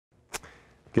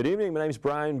Good evening. My name is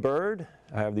Brian Bird.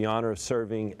 I have the honor of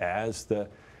serving as the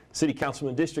City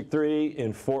Councilman District 3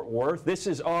 in Fort Worth. This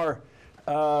is our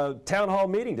town hall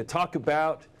meeting to talk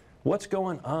about what's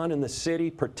going on in the city,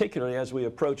 particularly as we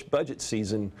approach budget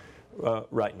season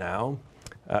right now.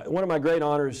 One of my great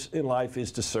honors in life is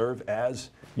to serve as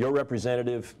your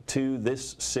representative to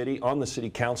this city on the City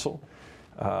Council.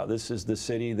 This is the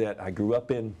city that I grew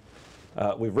up in.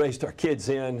 We've raised our kids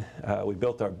in. We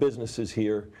built our businesses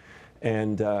here.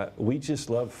 And we just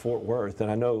love Fort Worth,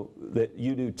 and I know that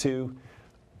you do too.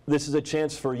 This is a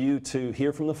chance for you to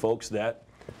hear from the folks that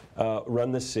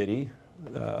run the city,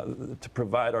 to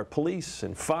provide our police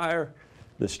and fire,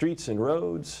 the streets and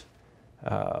roads,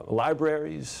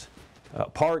 libraries,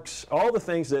 parks, all the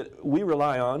things that we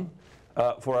rely on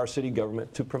for our city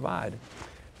government to provide.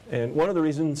 And one of the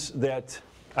reasons that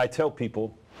I tell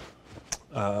people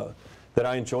that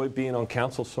I enjoy being on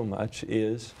council so much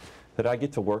is that I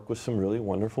get to work with some really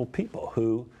wonderful people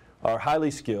who are highly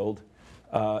skilled,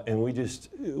 and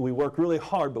we work really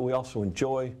hard, but we also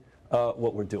enjoy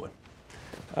what we're doing.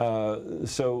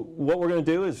 So what we're going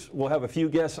to do is we'll have a few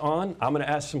guests on. I'm going to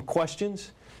ask some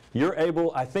questions. You're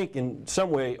able, I think, in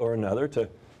some way or another to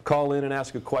call in and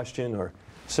ask a question or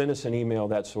send us an email,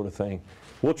 that sort of thing.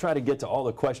 We'll try to get to all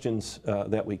the questions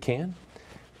that we can,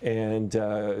 and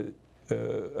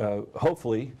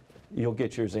hopefully you'll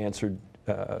get yours answered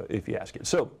if you ask it.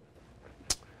 So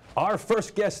our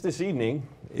first guest this evening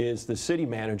is the city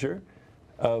manager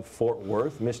of Fort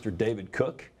Worth, Mr. David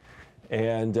Cook.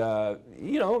 And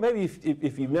you know, maybe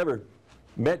if you've never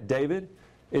met David,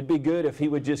 it'd be good if he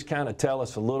would just kind of tell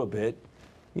us a little bit.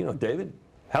 You know, David,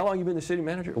 how long you been the city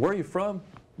manager? Where are you from?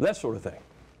 That sort of thing.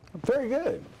 Very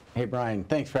good. Hey, Brian,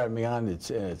 thanks for having me on.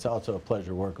 It's also a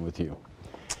pleasure working with you.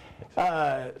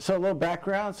 So a little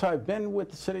background. So I've been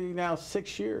with the city now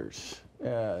 6 years.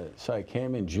 So I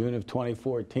came in June of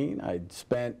 2014. I'd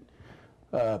spent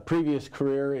a previous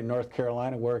career in North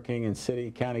Carolina working in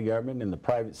city, county government in the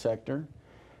private sector,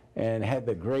 and had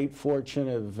the great fortune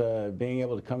of being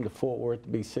able to come to Fort Worth to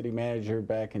be city manager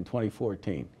back in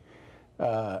 2014.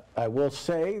 I will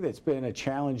say that it's been a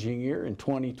challenging year in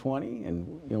 2020, and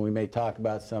you know, we may talk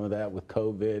about some of that with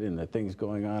COVID and the things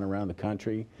going on around the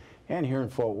country and here in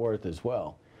Fort Worth as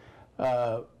well.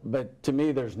 But to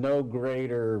me, there's no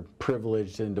greater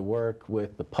privilege than to work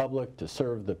with the public, to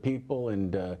serve the people,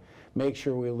 and make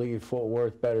sure we leave Fort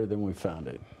Worth better than we found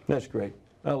it. That's great.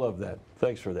 I love that.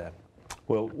 Thanks for that.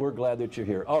 Well, we're glad that you're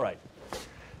here. All right.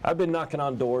 I've been knocking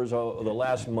on doors the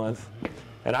last month,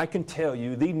 and I can tell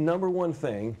you the number one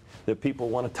thing that people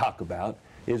want to talk about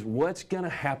is what's going to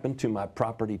happen to my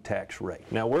property tax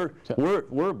rate. Now,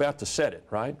 we're about to set it,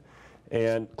 right?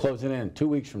 And closing in 2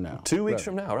 weeks from now. 2 weeks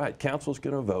from now, right. Council's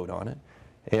going to vote on it.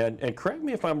 And correct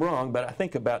me if I'm wrong, but I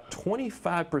think about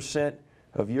 25%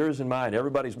 of yours and mine,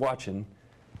 everybody's watching,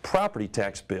 property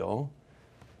tax bill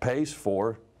pays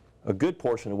for a good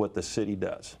portion of what the city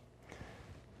does.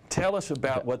 Tell us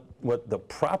about what the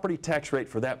property tax rate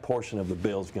for that portion of the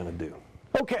bill is going to do.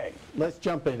 Okay, let's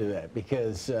jump into that,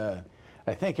 because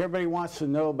I think everybody wants to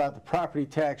know about the property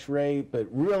tax rate, but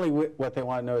really what they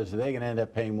want to know is, are they going to end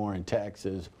up paying more in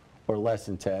taxes or less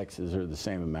in taxes or the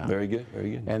same amount? Very good,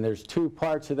 very good. And there's two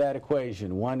parts of that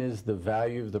equation. One is the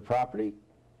value of the property,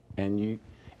 and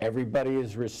everybody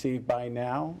has received by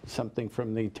now something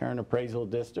from the Tarrant Appraisal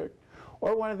District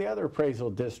or one of the other appraisal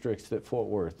districts that Fort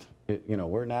Worth. You know,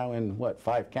 we're now in, what,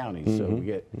 5 counties, so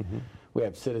we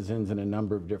have citizens in a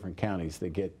number of different counties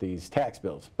that get these tax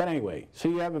bills. But anyway, so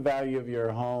you have a value of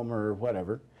your home or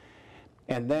whatever,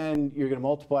 and then you're going to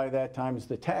multiply that times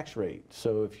the tax rate.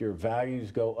 So if your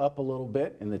values go up a little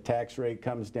bit and the tax rate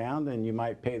comes down, then you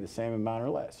might pay the same amount or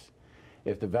less.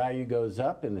 If the value goes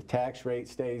up and the tax rate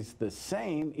stays the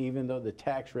same, even though the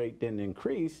tax rate didn't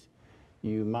increase,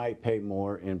 you might pay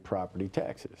more in property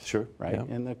taxes. Sure. Right?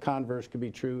 Yeah. And the converse could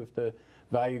be true. If the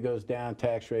value goes down,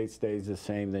 tax rate stays the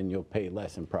same, then you'll pay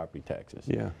less in property taxes.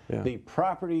 Yeah, yeah. The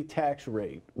property tax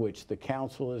rate, which the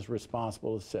council is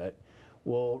responsible to set,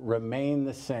 will remain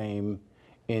the same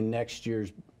in next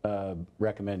year's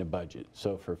recommended budget.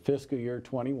 So for fiscal year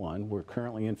 21, we're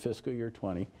currently in fiscal year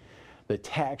 20, the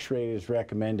tax rate is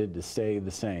recommended to stay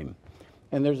the same.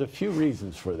 And there's a few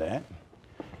reasons for that.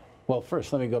 Well,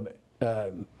 first, let me go back.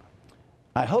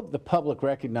 I hope the public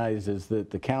recognizes that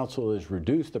the council has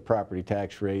reduced the property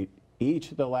tax rate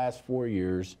each of the last 4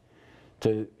 years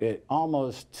to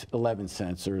almost 11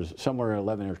 cents, or somewhere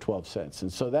 11 or 12 cents.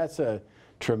 And so that's a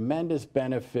tremendous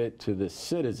benefit to the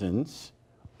citizens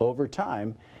over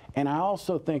time. And I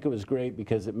also think it was great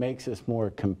because it makes us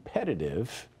more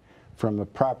competitive from a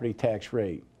property tax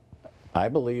rate. I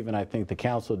believe, and I think the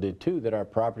council did too, that our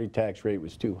property tax rate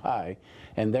was too high,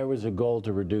 and there was a goal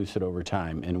to reduce it over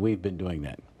time, and we've been doing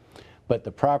that. But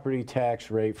the property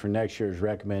tax rate for next year is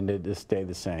recommended to stay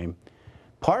the same.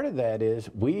 Part of that is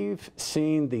we've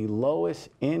seen the lowest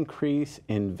increase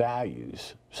in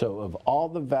values. So of all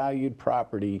the valued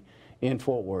property in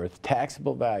Fort Worth,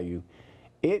 taxable value,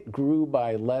 it grew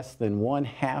by less than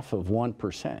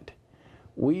 0.5%.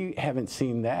 We haven't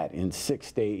seen that in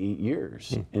 6 to 8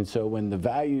 years. And so when the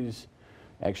values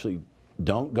actually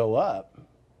don't go up,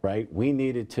 right, we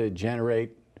needed to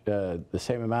generate the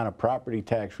same amount of property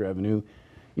tax revenue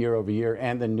year over year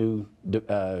and the new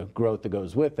growth that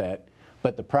goes with that.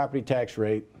 But the property tax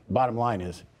rate, bottom line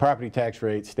is, property tax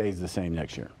rate stays the same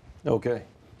next year. Okay,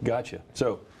 gotcha.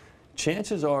 So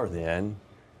chances are then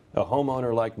a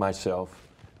homeowner like myself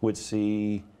would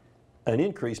see an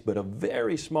increase, but a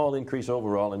very small increase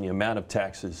overall in the amount of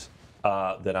taxes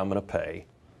that I'm going to pay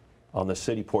on the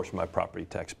city portion of my property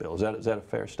tax bill. Is that a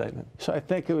fair statement? So I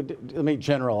think it would, let me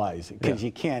generalize it, because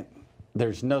you can't,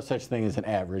 there's no such thing as an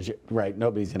average, right?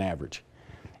 Nobody's an average.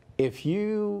 If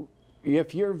your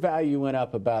value went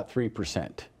up about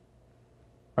 3%,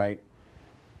 right?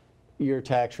 Your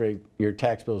tax rate, your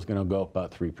tax bill is going to go up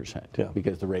about 3%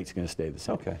 because the rate's going to stay the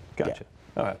same. Okay, gotcha.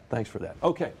 All right, thanks for that.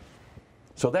 Okay,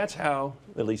 so that's how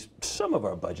at least some of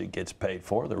our budget gets paid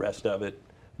for. The rest of it,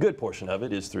 a good portion of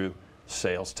it, is through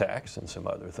sales tax and some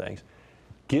other things.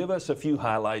 Give us a few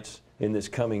highlights in this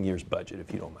coming year's budget,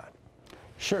 if you don't mind.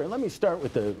 Sure. Let me start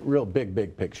with the real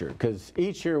big picture, because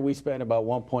each year we spend about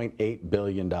 $1.8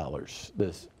 billion.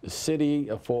 The city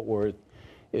of Fort Worth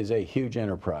is a huge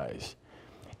enterprise.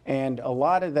 And a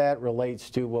lot of that relates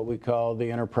to what we call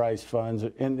the enterprise funds.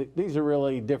 And these are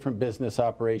really different business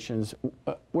operations.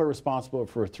 We're responsible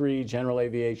for 3 general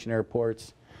aviation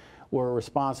airports. We're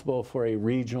responsible for a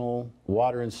regional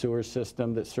water and sewer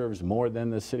system that serves more than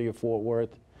the city of Fort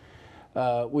Worth.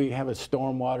 We have a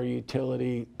stormwater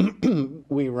utility.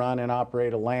 We run and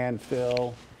operate a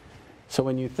landfill. So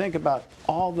when you think about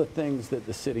all the things that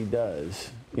the city does,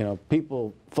 you know,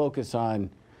 people focus on,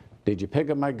 did you pick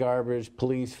up my garbage,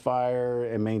 police, fire,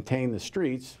 and maintain the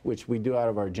streets, which we do out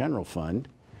of our general fund.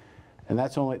 And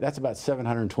that's about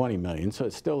 $720 million, so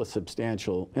it's still a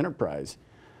substantial enterprise.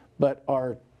 But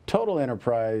our total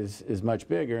enterprise is much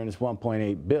bigger, and it's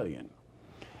 $1.8 billion.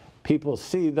 People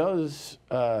see those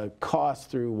costs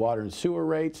through water and sewer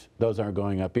rates. Those aren't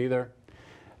going up either.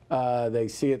 They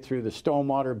see it through the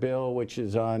stormwater bill, which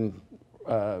is on,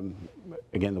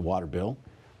 again, the water bill.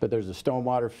 But there's a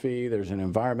stormwater fee, there's an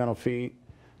environmental fee.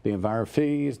 The environmental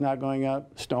fee is not going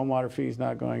up, stormwater fee is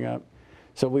not going up.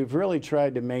 So we've really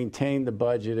tried to maintain the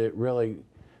budget at really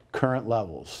current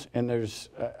levels. And there's,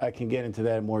 I can get into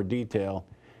that in more detail.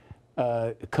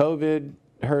 COVID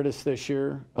hurt us this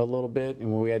year a little bit,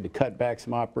 and when we had to cut back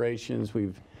some operations,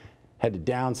 we've had to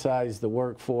downsize the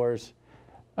workforce.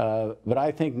 But I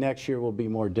think next year will be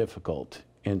more difficult.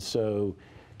 And so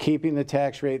keeping the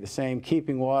tax rate the same,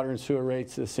 keeping water and sewer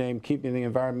rates the same, keeping the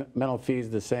environmental fees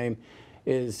the same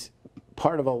is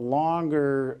part of a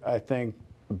longer, I think,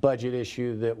 budget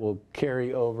issue that will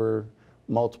carry over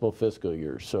multiple fiscal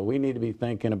years. So we need to be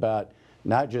thinking about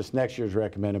not just next year's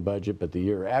recommended budget, but the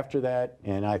year after that,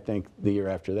 and I think the year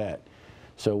after that.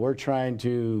 So we're trying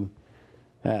to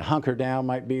hunker down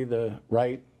might be the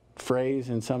right phrase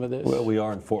in some of this. Well, we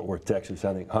are in Fort Worth, Texas.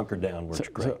 I think hunker down works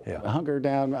great. So hunker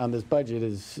down on this budget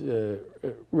is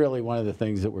really one of the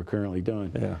things that we're currently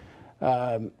doing.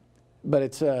 Yeah. But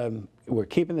it's we're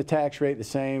keeping the tax rate the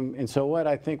same, and so what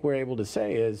I think we're able to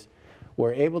say is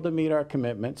we're able to meet our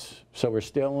commitments. So we're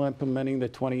still implementing the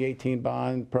 2018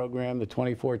 bond program, the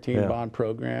 2014 bond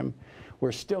program.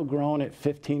 We're still growing at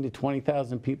 15 to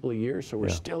 20,000 people a year, so we're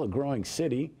still a growing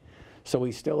city. So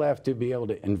we still have to be able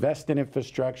to invest in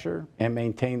infrastructure and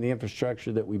maintain the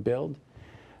infrastructure that we build.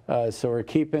 So we're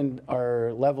keeping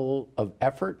our level of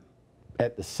effort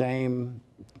at the same,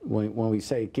 when we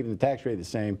say keeping the tax rate the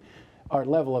same, our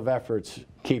level of effort's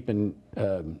keeping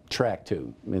track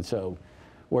too. And so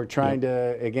we're trying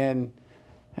to, again,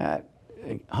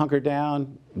 hunker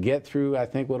down, get through, I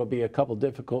think, what'll be a couple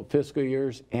difficult fiscal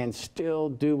years, and still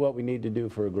do what we need to do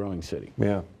for a growing city.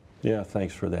 Yeah,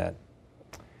 thanks for that.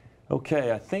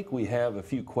 Okay, I think we have a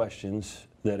few questions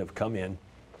that have come in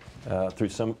through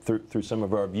some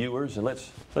of our viewers, and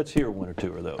let's hear one or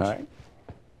two of those. All right.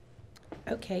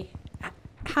 Okay.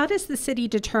 How does the city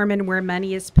determine where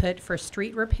money is put for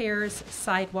street repairs,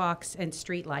 sidewalks, and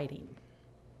street lighting?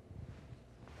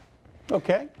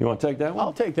 Okay. You want to take that one?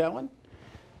 I'll take that one.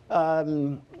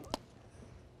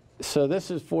 So this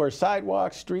is for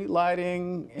sidewalks, street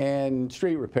lighting, and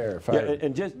street repair. Yeah,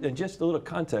 and just a little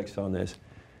context on this.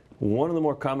 one of the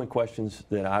more common questions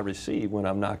that I receive when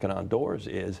I'm knocking on doors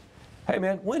is, hey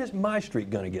man, when is my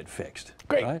street going to get fixed?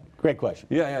 Great, right? Great question.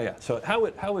 Yeah. So how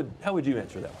would you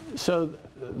answer that one? So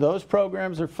those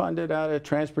programs are funded out of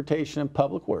Transportation and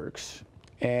Public Works.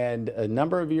 And a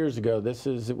number of years ago, this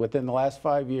is within the last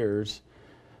 5 years,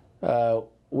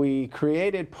 we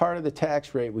created part of the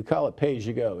tax rate, we call it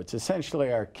pay-as-you-go. It's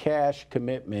essentially our cash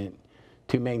commitment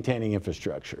to maintaining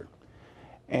infrastructure.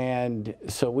 And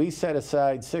so we set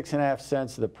aside 6.5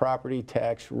 cents of the property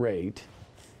tax rate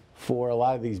for a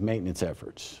lot of these maintenance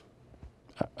efforts.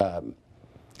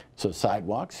 So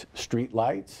sidewalks, street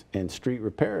lights, and street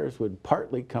repairs would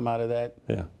partly come out of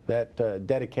that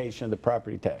dedication of the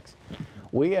property tax.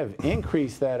 We have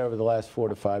increased that over the last 4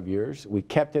 to 5 years. We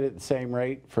kept it at the same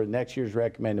rate for next year's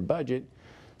recommended budget,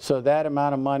 so that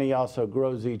amount of money also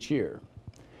grows each year.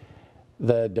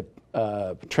 The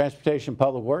Transportation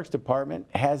Public Works Department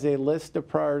has a list of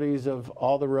priorities of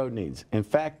all the road needs. In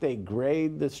fact, they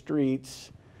grade the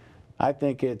streets. I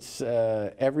think it's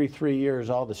every 3 years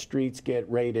all the streets get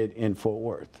rated in Fort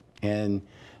Worth. And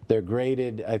they're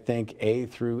graded, I think, A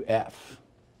through F,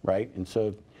 right? And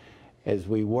so as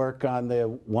we work on the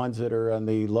ones that are on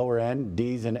the lower end,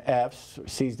 Ds and Fs,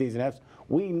 Cs, Ds, and Fs,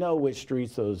 we know which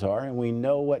streets those are, and we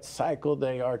know what cycle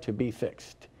they are to be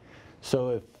fixed.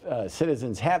 So if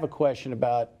citizens have a question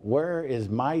about where is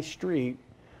my street,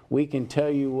 we can tell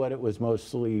you what it was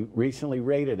mostly recently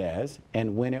rated as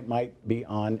and when it might be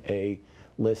on a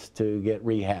list to get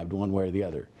rehabbed one way or the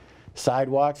other.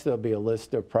 Sidewalks, there'll be a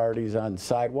list of priorities on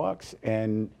sidewalks,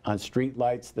 and on street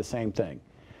lights, the same thing.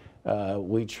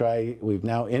 We've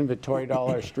now inventoried all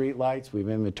our street lights, we've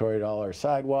inventoried all our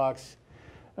sidewalks.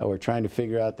 We're trying to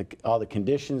figure out all the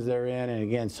conditions they're in, and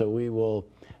again, so we will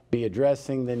be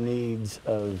addressing the needs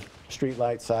of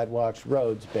streetlights, sidewalks,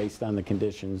 roads based on the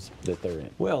conditions that they're in.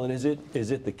 Well, and is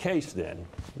it the case then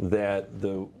that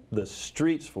the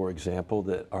streets, for example,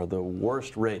 that are the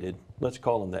worst rated, let's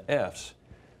call them the Fs,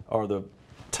 are the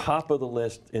top of the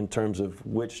list in terms of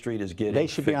which street is getting They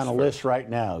should be on a list right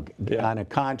now, Yeah. on a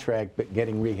contract, but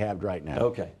getting rehabbed right now.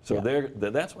 Okay, so Yeah.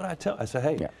 that's what I tell. I say,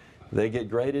 hey, Yeah. they get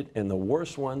graded, and the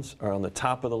worst ones are on the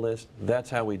top of the list. That's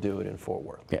how we do it in Fort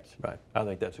Worth. Yes. Right. I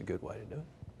think that's a good way to do it.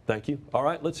 Thank you. All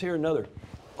right, let's hear another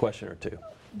question or two.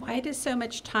 Why does so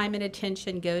much time and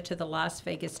attention go to the Las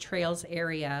Vegas Trails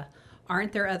area?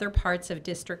 Aren't there other parts of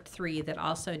District 3 that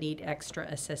also need extra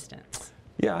assistance?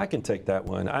 Yeah, I can take that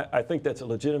one. I think that's a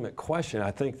legitimate question. I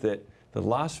think that the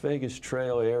Las Vegas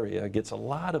Trail area gets a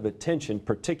lot of attention,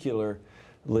 particularly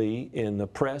in the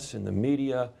press and the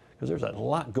media, because there's a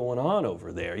lot going on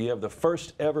over there. You have the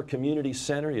first ever community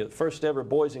center, you have the first ever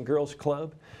Boys and Girls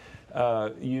Club.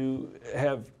 You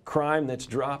have crime that's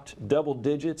dropped double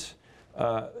digits,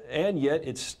 and yet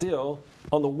it's still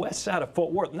on the west side of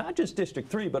Fort Worth, not just District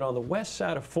 3, but on the west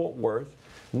side of Fort Worth.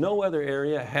 No other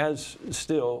area has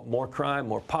still more crime,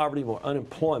 more poverty, more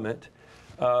unemployment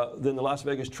than the Las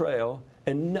Vegas Trail,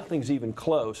 and nothing's even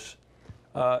close.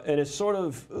 And it's sort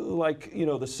of like, you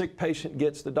know, the sick patient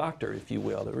gets the doctor, if you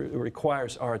will. It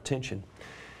requires our attention.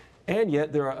 And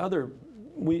yet there are other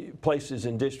places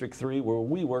in District 3 where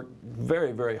we work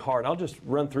very, very hard. I'll just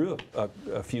run through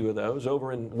a few of those.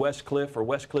 Over in West Cliff or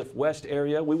West Cliff West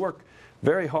area, we work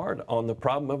very hard on the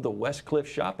problem of the West Cliff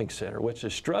Shopping Center, which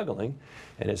is struggling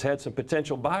and has had some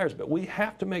potential buyers, but we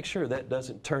have to make sure that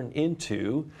doesn't turn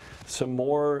into some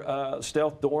more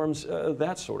stealth dorms,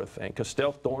 that sort of thing, because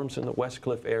stealth dorms in the West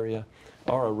Cliff area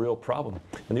are a real problem.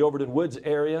 In the Overton Woods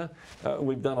area,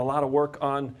 we've done a lot of work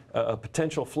on a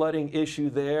potential flooding issue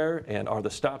there, and are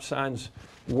the stop signs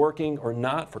working or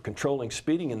not for controlling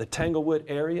speeding. In the Tanglewood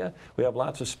area, we have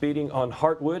lots of speeding on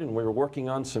Hartwood, and we're working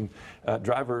on some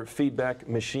driver feedback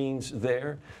machines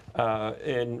there.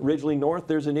 In Ridgely North,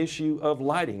 there's an issue of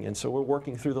lighting, and so we're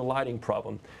working through the lighting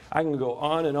problem. I can go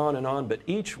on and on and on, but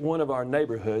each one of our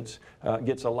neighborhoods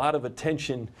gets a lot of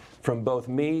attention from both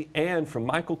me and from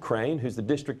Michael Crane, who's the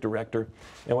district director.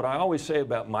 And what I always say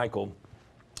about Michael,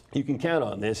 you can count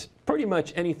on this. Pretty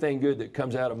much anything good that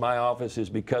comes out of my office is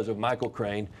because of Michael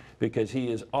Crane, because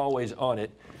he is always on it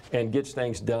and gets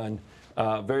things done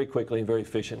very quickly and very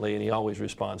efficiently, and he always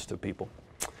responds to people.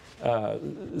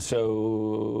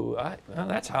 So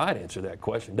that's how I'd answer that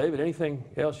question. David, anything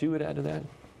else you would add to that?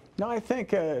 No, I think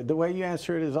the way you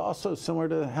answer it is also similar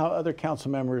to how other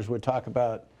council members would talk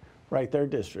about their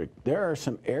district. There are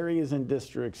some areas and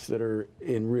districts that are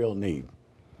in real need.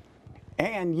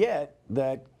 And yet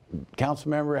that council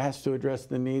member has to address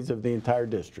the needs of the entire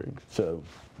district. So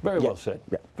very well said.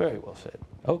 Yeah. Very well said.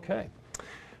 Okay.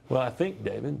 Well, I think,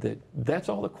 David, that's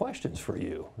all the questions for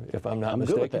you, if I'm not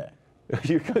mistaken. Good with that.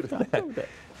 You're good with that. I'm good with that.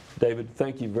 David,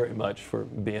 thank you very much for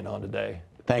being on today.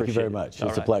 Thank you very Appreciate it. much. All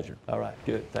It's a right. pleasure. All right,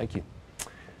 good. Thank you.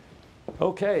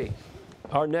 Okay,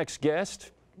 our next guest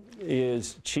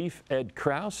is Chief Ed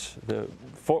Kraus, the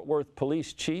Fort Worth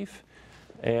Police Chief,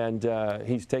 and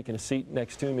he's taking a seat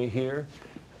next to me here.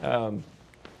 I've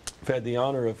had the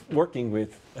honor of working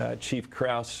with Chief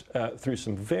Kraus through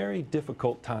some very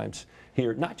difficult times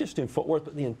here, not just in Fort Worth,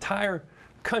 but the entire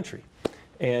country.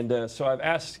 And so I've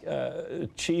asked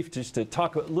Chief just to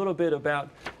talk a little bit about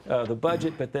the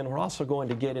budget, but then we're also going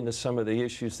to get into some of the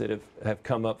issues that have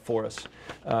come up for us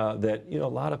that a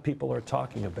lot of people are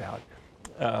talking about.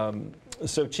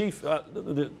 So Chief,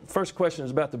 the first question is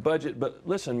about the budget, but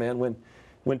listen, man,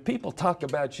 when people talk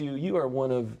about you, you are one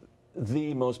of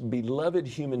the most beloved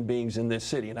human beings in this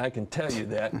city, and I can tell you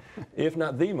that, if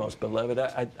not the most beloved.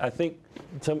 I think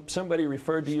somebody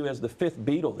referred to you as the fifth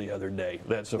Beatle the other day,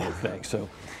 that sort of thing. So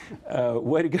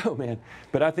way to go, man.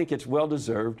 But I think it's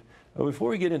well-deserved. Before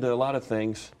we get into a lot of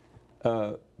things,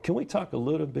 can we talk a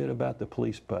little bit about the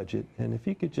police budget? And if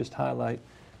you could just highlight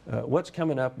what's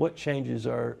coming up, what changes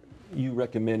are you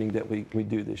recommending that we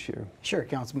do this year? Sure,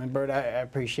 Councilman Byrd. I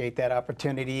appreciate that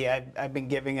opportunity. I've been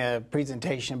giving a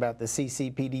presentation about the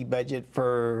CCPD budget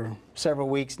for several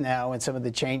weeks now, and some of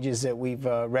the changes that we've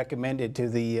recommended to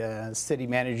the city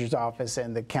manager's office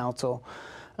and the council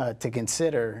to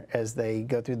consider as they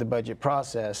go through the budget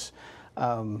process.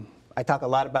 I talk a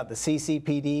lot about the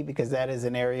CCPD because that is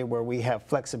an area where we have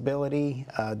flexibility.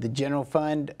 The general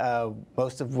fund,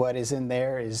 most of what is in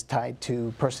there is tied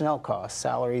to personnel costs,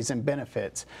 salaries and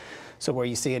benefits. So where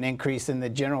you see an increase in the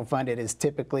general fund, it is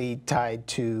typically tied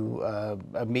to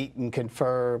a meet and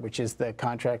confer, which is the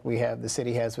contract the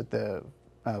city has with the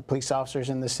police officers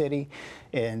in the city,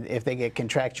 and if they get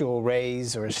contractual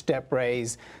raise or a step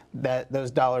raise,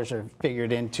 those dollars are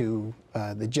figured into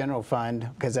the general fund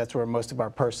because that's where most of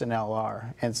our personnel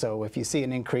are. And so if you see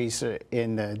an increase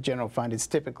in the general fund, it's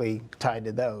typically tied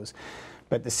to those.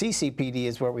 But the CCPD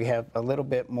is where we have a little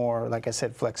bit more, like I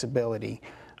said, flexibility.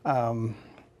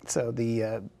 So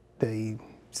the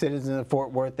citizens of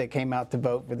Fort Worth that came out to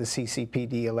vote for the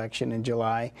CCPD election in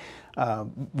July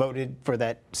voted for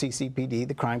that CCPD,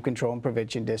 the Crime Control and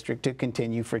Prevention District, to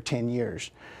continue for 10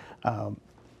 years.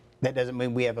 That doesn't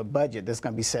mean we have a budget that's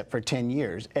going to be set for 10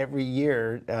 years. Every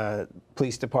year,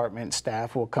 police department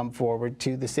staff will come forward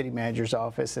to the city manager's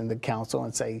office and the council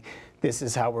and say, this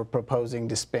is how we're proposing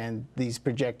to spend these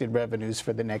projected revenues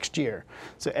for the next year.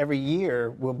 So every year,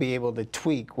 we'll be able to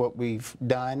tweak what we've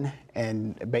done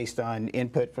and based on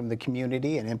input from the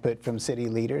community and input from city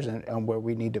leaders and on where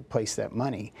we need to place that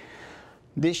money.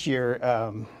 This year,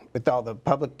 with all the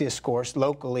public discourse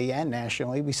locally and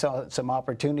nationally, we saw some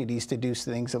opportunities to do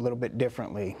things a little bit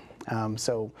differently.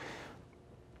 So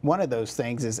one of those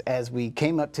things is as we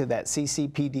came up to that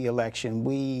CCPD election,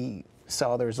 we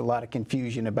saw there was a lot of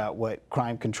confusion about what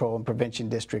Crime Control and Prevention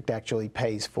District actually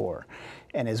pays for.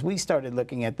 And as we started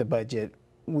looking at the budget,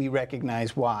 we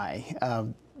recognized why.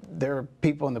 There are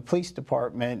people in the police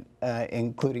department,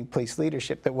 including police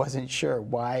leadership, that wasn't sure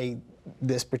why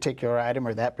this particular item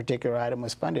or that particular item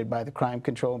was funded by the Crime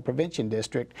Control and Prevention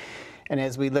District. And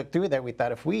as we looked through that, we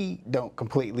thought if we don't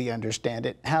completely understand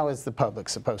it, how is the public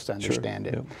supposed to understand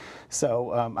it? Yep.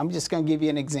 So I'm just going to give you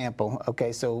an example.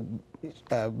 Okay, so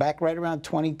back right around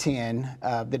 2010,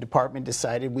 the department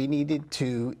decided we needed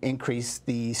to increase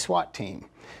the SWAT team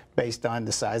based on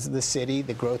the size of the city,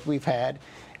 the growth we've had,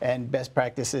 and best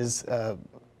practices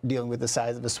dealing with the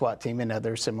size of a SWAT team in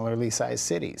other similarly sized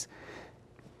cities.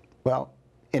 Well,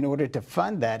 in order to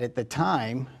fund that at the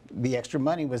time, the extra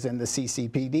money was in the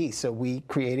CCPD. So we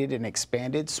created an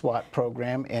expanded SWAT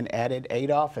program and added 8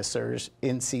 officers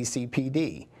in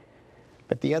CCPD.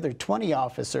 But the other 20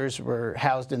 officers were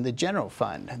housed in the general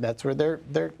fund. That's where their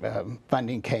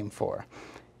funding came for.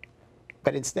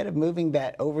 But instead of moving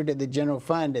that over to the general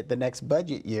fund at the next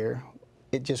budget year,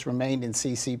 it just remained in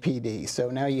CCPD. So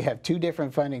now you have 2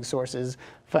 different funding sources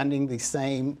funding the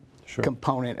same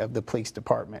component of the police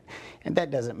department. And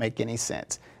that doesn't make any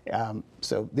sense.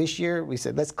 So this year we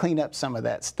said, let's clean up some of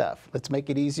that stuff. Let's make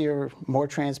it easier, more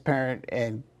transparent,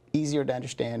 and easier to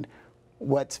understand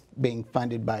what's being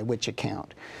funded by which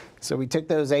account. So we took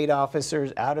those 8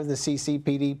 officers out of the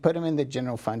CCPD, put them in the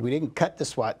general fund. We didn't cut the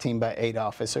SWAT team by 8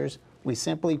 officers. We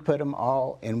simply put them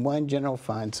all in one general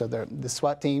fund. So the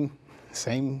SWAT team,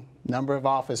 same number of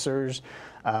officers,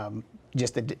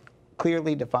 just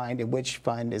clearly defined in which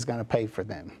fund is going to pay for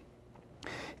them.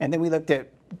 And then we looked at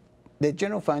the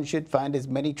general fund should fund as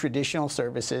many traditional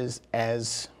services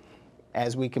as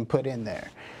we can put in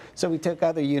there. So we took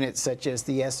other units such as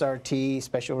the SRT,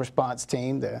 Special Response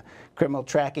Team, the Criminal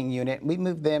Tracking Unit, we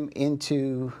moved them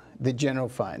into the general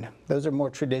fund. Those are more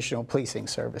traditional policing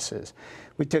services.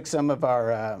 We took some of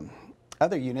our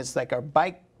other units, like our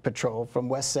bike patrol from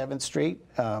West 7th Street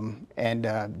and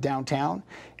downtown,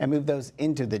 and moved those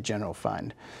into the general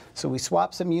fund. So we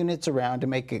swapped some units around to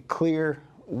make it clear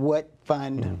what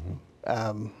fund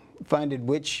funded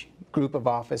which group of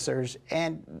officers,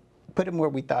 and put them where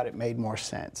we thought it made more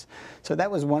sense. So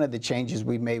that was one of the changes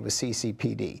we made with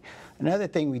CCPD. Another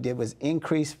thing we did was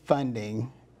increase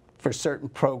funding for certain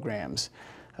programs.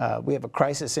 We have a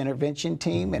crisis intervention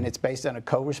team, and it's based on a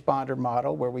co-responder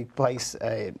model where we place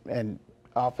an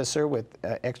officer with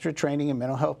extra training, a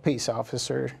mental health peace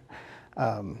officer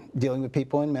dealing with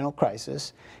people in mental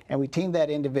crisis, and we team that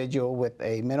individual with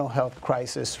a mental health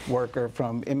crisis worker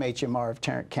from MHMR of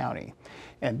Tarrant County,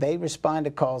 and they respond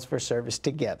to calls for service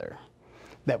together.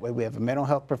 That way we have a mental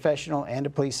health professional and a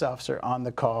police officer on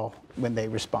the call when they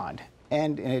respond.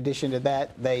 And in addition to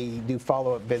that, they do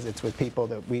follow-up visits with people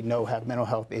that we know have mental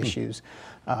health issues,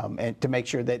 and to make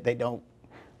sure that they don't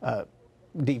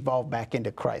devolve back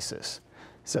into crisis.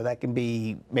 So that can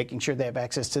be making sure they have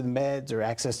access to the meds or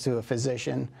access to a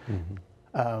physician.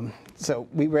 So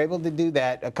we were able to do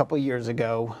that a couple years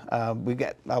ago. We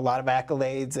got a lot of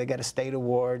accolades. They got a state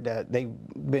award. They've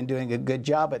been doing a good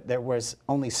job, but there was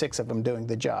only 6 of them doing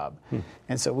the job.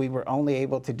 And so we were only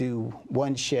able to do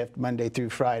 1 shift Monday through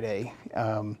Friday.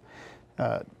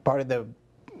 Part of the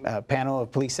panel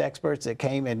of police experts that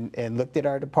came and looked at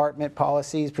our department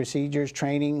policies, procedures,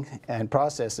 training, and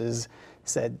processes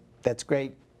said, "That's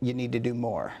great, you need to do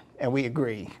more." And we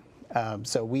agree.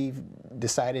 So we've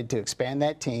decided to expand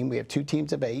that team. We have 2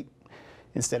 teams of 8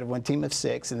 instead of 1 team of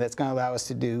 6, and that's going to allow us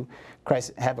to do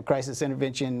have a crisis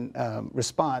intervention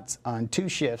response on 2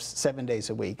 shifts 7 days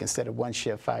a week instead of 1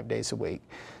 shift 5 days a week.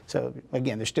 So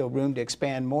again, there's still room to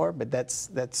expand more, but that's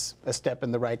a step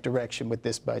in the right direction with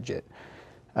this budget.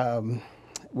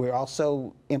 We're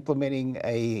also implementing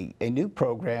a new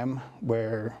program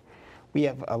where we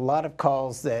have a lot of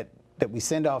calls that we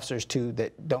send officers to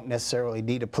that don't necessarily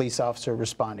need a police officer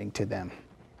responding to them.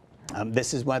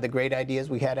 This is one of the great ideas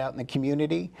we had out in the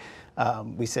community.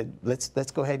 We said,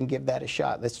 let's go ahead and give that a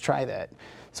shot. Let's try that.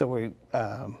 So we're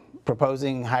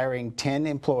proposing hiring 10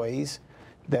 employees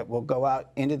that will go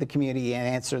out into the community and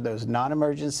answer those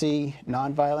non-emergency,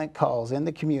 non-violent calls in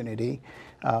the community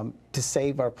to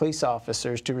save our police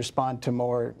officers to respond to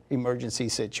more emergency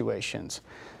situations.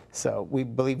 So we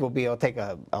believe we'll be able to take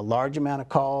a large amount of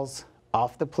calls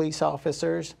off the police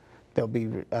officers. They'll be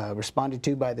responded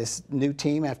to by this new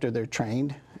team after they're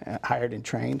trained, hired and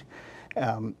trained,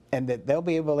 and that they'll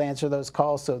be able to answer those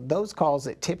calls. So those calls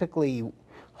that typically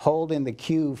hold in the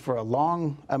queue for a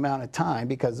long amount of time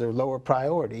because they're lower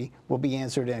priority will be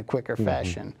answered in a quicker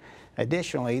fashion.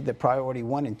 Additionally, the priority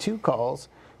 1 and 2 calls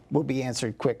will be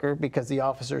answered quicker because the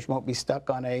officers won't be stuck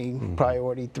on a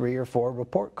priority 3 or 4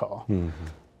 report call.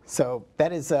 So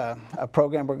that is a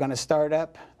program we're going to start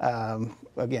up,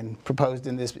 again, proposed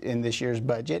in this year's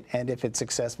budget, and if it's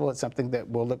successful, it's something that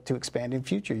we'll look to expand in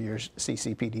future years'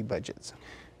 CCPD budgets.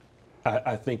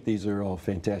 I think these are all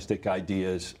fantastic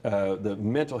ideas. The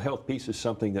mental health piece is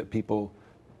something that people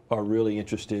are really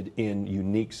interested in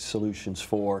unique solutions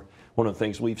for. One of the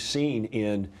things we've seen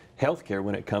in healthcare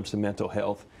when it comes to mental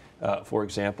health, for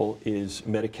example, is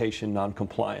medication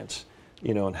noncompliance.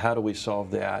 And how do we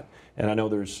solve that? And I know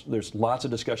there's lots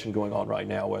of discussion going on right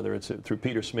now, whether it's through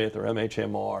Peter Smith or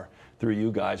MHMR, through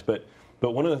you guys. But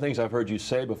one of the things I've heard you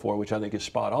say before, which I think is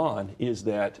spot on, is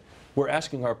that we're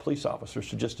asking our police officers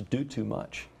to just do too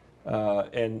much.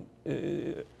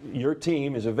 Your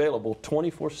team is available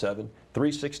 24/7,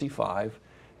 365,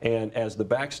 and as the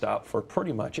backstop for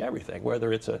pretty much everything,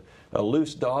 whether it's a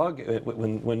loose dog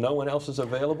when no one else is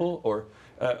available, or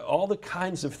all the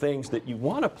kinds of things that you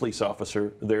want a police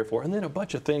officer there for, and then a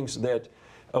bunch of things that,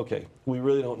 okay, we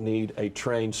really don't need a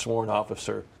trained sworn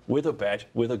officer with a badge,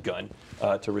 with a gun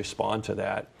to respond to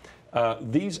that.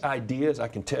 These ideas, I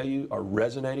can tell you, are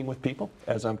resonating with people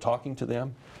as I'm talking to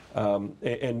them.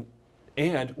 And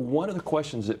one of the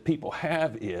questions that people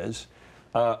have is,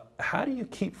 how do you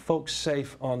keep folks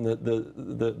safe on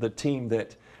the team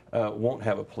that won't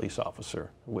have a police officer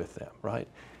with them, right?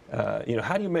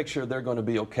 How do you make sure they're going to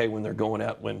be okay when they're going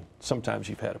out when sometimes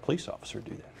you've had a police officer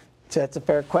do that? So that's a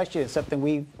fair question. It's something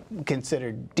we've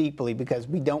considered deeply because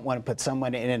we don't want to put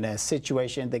someone in a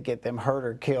situation that get them hurt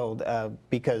or killed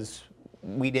because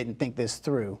we didn't think this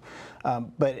through.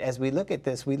 But as we look at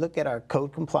this, we look at our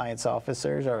code compliance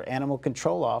officers, our animal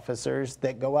control officers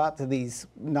that go out to these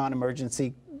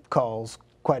non-emergency calls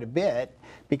quite a bit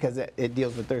because it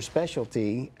deals with their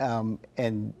specialty,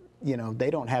 and you know, they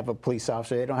don't have a police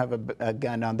officer, they don't have a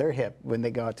gun on their hip when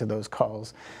they go out to those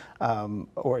calls,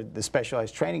 or the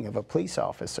specialized training of a police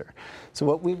officer. So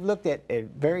what we've looked at a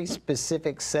very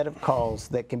specific set of calls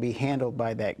that can be handled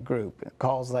by that group.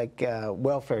 Calls like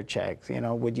welfare checks, you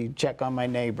know, would you check on my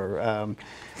neighbor?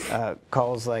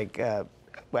 Calls like,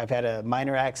 I've had a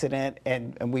minor accident,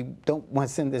 and we don't want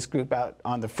to send this group out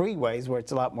on the freeways where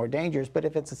it's a lot more dangerous, but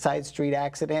if it's a side street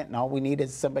accident and all we need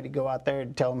is somebody to go out there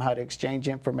and tell them how to exchange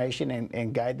information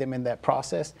and guide them in that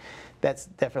process, that's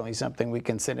definitely something we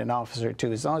can send an officer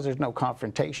to, as long as there's no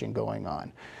confrontation going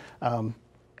on.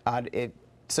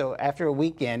 So after a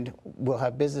weekend, we'll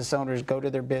have business owners go to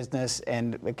their business,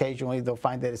 and occasionally they'll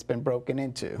find that it's been broken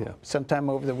into. Yeah. Sometime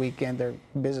over the weekend, their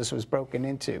business was broken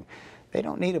into. They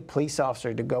don't need a police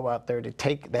officer to go out there to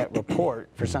take that report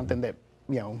for something that,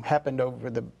 you know, happened over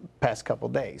the past couple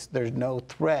days. There's no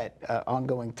threat,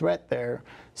 ongoing threat there,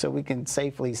 so we can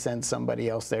safely send somebody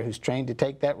else there who's trained to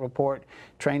take that report,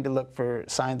 trained to look for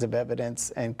signs of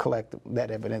evidence and collect that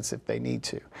evidence if they need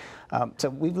to. So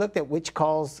we've looked at which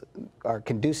calls are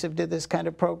conducive to this kind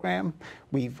of program.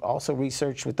 We've also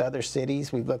researched with other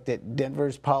cities. We've looked at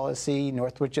Denver's policy.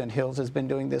 North Richland Hills has been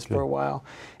doing this for a while.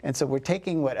 And so we're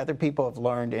taking what other people have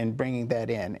learned and bringing that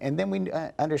in. And then we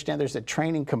understand there's a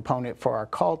training component for our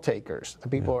call takers. The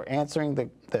people who are answering the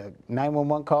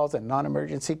 911 calls and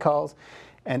non-emergency calls,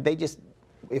 and they just,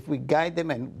 if we guide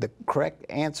them in the correct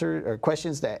answer or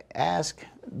questions to ask,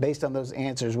 based on those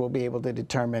answers, we'll be able to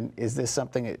determine, is this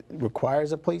something that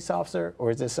requires a police officer,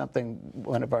 or is this something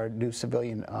one of our new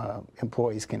civilian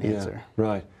employees can answer?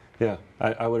 Right. Yeah.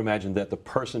 I would imagine that the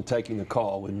person taking the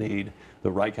call would need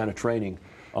the right kind of training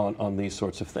on these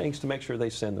sorts of things to make sure they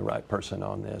send the right person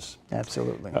on this.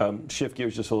 Absolutely. Shift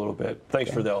gears just a little bit. Thanks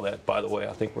for all that, by the way.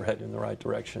 I think we're heading in the right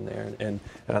direction there. And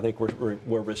I think we're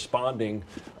responding,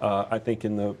 I think,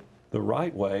 in the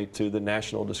right way to the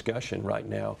national discussion right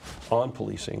now on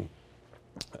policing.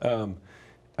 I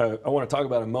want to talk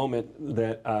about a moment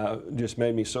that just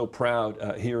made me so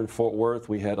proud here in Fort Worth.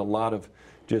 We had a lot of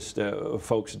just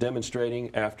folks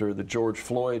demonstrating after the George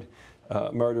Floyd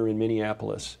murder in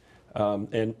Minneapolis.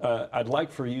 And I'd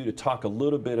like for you to talk a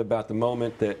little bit about the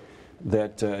moment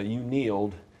that you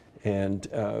kneeled and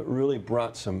really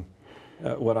brought some,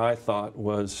 what I thought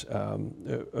was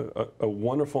a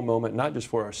wonderful moment, not just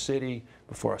for our city,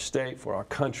 but for our state, for our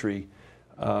country.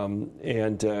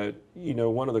 You know,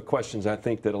 one of the questions I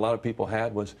think that a lot of people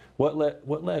had was, what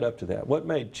led up to that? What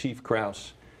made Chief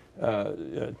Krause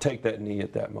take that knee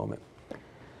at that moment?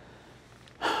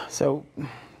 So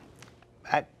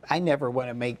I never want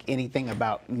to make anything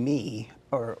about me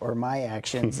or my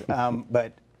actions,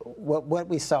 but what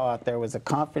we saw out there was a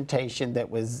confrontation that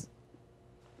was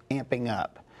amping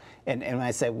up. And when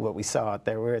I say what we saw out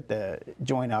there, we're at the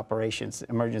Joint Operations,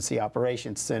 Emergency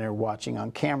Operations Center watching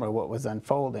on camera what was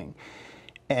unfolding.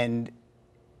 And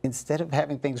instead of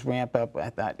having things ramp up, I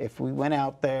thought if we went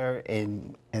out there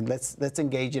and let's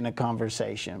engage in a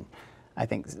conversation. I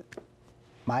think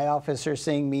my officer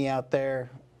seeing me out there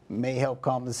may help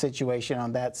calm the situation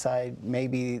on that side.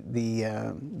 Maybe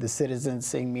the citizens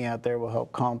seeing me out there will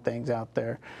help calm things out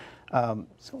there. So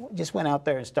we just went out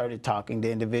there and started talking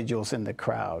to individuals in the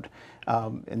crowd.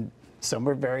 And some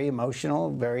were very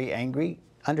emotional, very angry,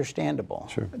 understandable.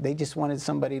 Sure. They just wanted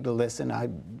somebody to listen.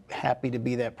 I'm happy to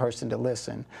be that person to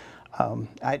listen.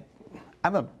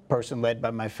 I'm a person led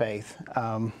by my faith.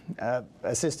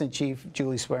 Assistant Chief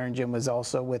Julie Swearingen was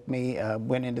also with me,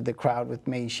 went into the crowd with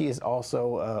me. She is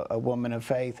also a woman of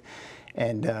faith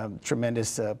and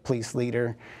tremendous police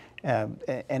leader.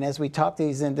 And as we talked to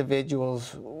these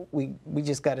individuals, we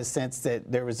just got a sense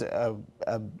that there was a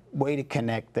way to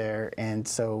connect there. And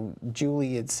so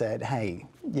Julie had said, hey,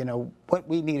 you know, what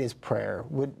we need is prayer.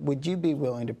 Would you be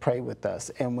willing to pray with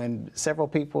us? And when several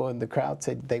people in the crowd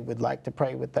said they would like to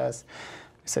pray with us,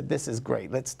 I said, this is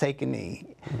great. Let's take a knee.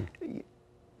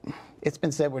 It's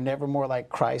been said we're never more like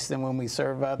Christ than when we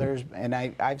serve others. And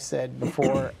I've said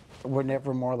before, we're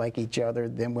never more like each other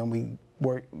than when we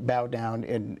bow down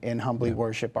and humbly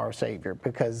worship our Savior.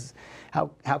 Because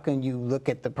how can you look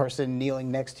at the person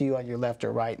kneeling next to you on your left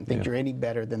or right and think you're any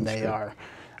better than they are?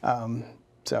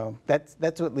 So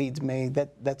that's what leads me.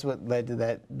 That's what led to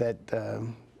that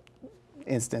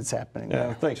instance happening.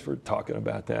 Yeah, thanks for talking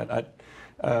about that.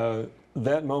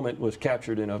 That moment was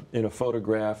captured in a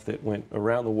photograph that went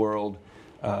around the world,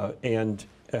 and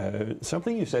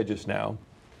something you said just now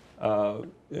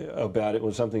about it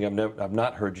was something I've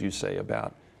not heard you say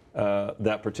about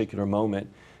that particular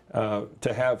moment.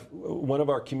 To have one of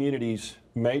our community's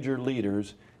major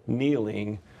leaders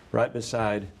kneeling right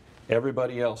beside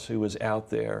everybody else who was out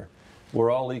there.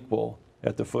 We're all equal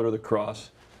at the foot of the cross.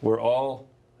 we're all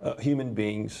human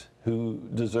beings who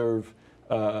deserve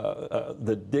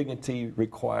the dignity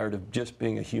required of just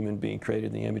being a human being created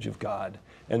in the image of God,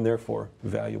 and therefore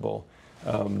valuable.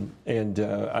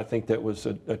 I think that was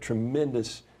a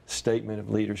tremendous statement of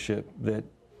leadership that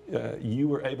you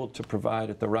were able to provide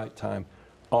at the right time.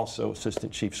 Also,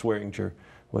 Assistant Chief Swearinger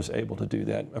was able to do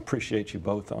that. Appreciate you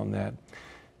both on that.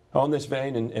 On this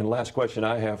vein, and last question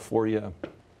I have for you,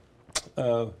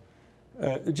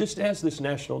 just as this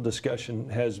national discussion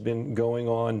has been going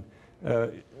on,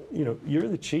 you know, you're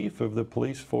the chief of the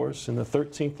police force in the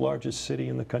 13th largest city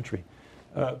in the country.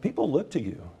 People look to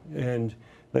you and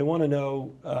they want to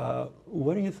know,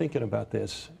 what are you thinking about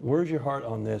this? Where's your heart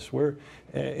on this? Where,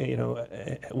 you know,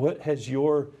 what has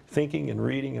your thinking and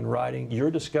reading and writing,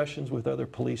 your discussions with other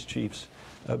police chiefs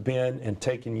been and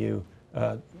taken you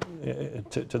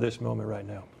to this moment right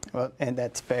now? Well, and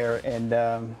that's fair. And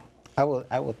I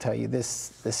will tell you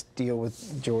this deal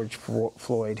with George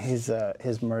Floyd,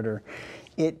 his murder,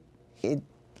 it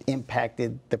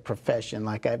impacted the profession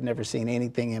like I've never seen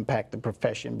anything impact the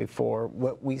profession before.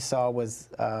 What we saw was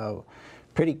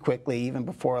pretty quickly, even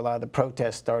before a lot of the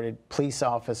protests started, police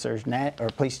officers or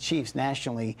police chiefs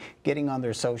nationally getting on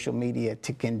their social media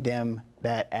to condemn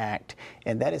that act.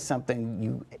 And that is something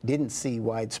you didn't see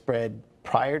widespread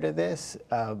prior to this.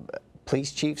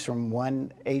 Police chiefs from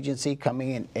one agency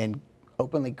coming in and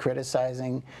openly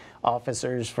criticizing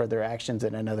officers for their actions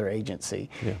in another agency.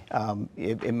 Yeah.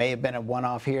 It may have been a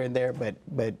one-off here and there, but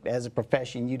as a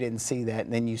profession, you didn't see that.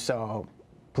 And then you saw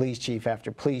police chief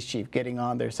after police chief getting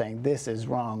on there saying, this is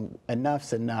wrong,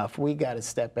 enough's enough, we got to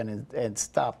step in and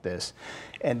stop this.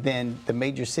 And then the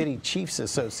Major City Chiefs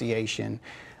Association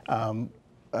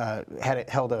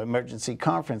held an emergency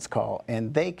conference call,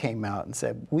 and they came out and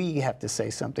said, we have to say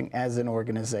something as an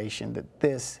organization that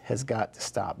this has got to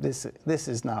stop. This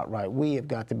is not right. We have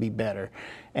got to be better.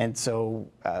 And so,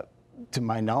 to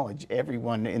my knowledge,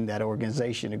 everyone in that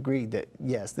organization agreed that,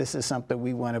 yes, this is something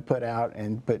we want to put out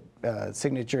and put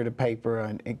signature to paper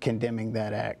on condemning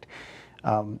that act.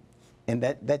 And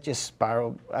that just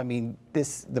spiraled. I mean,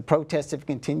 the protests have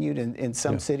continued in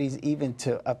some cities, even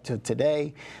up to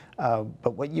today.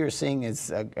 But what you're seeing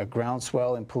is a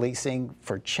groundswell in policing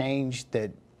for change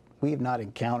that we have not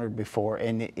encountered before.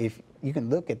 And if you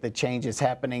can look at the changes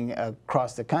happening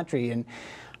across the country, and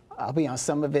I'll be honest,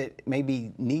 some of it may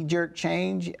be knee-jerk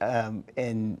change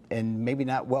and maybe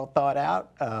not well thought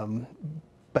out.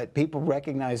 But people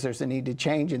recognize there's a need to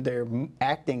change, and they're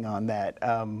acting on that.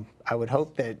 I would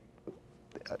hope that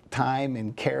time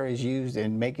and care is used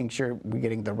in making sure we're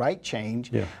getting the right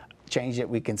change, change that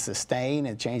we can sustain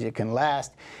and change that can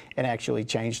last, and actually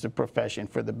change the profession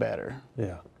for the better.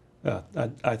 Yeah,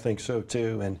 I think so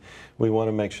too, and we want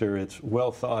to make sure it's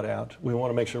well thought out. We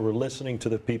want to make sure we're listening to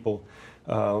the people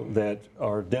that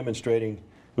are demonstrating.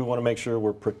 We want to make sure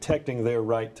we're protecting their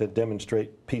right to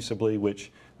demonstrate peaceably,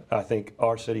 which I think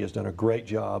our city has done a great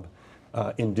job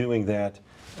in doing that.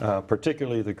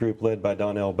 Particularly the group led by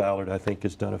Donnell Ballard, I think,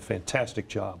 has done a fantastic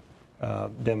job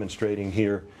demonstrating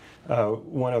here.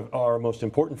 One of our most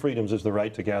important freedoms is the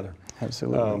right to gather.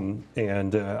 Absolutely.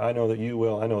 And I know that you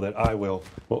will, I know that I will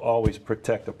always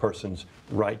protect a person's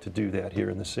right to do that here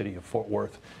in the city of Fort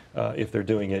Worth if they're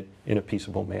doing it in a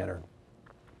peaceable manner.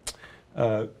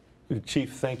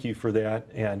 Chief, thank you for that.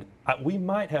 And we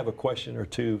might have a question or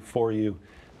two for you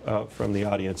from the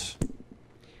audience.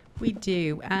 We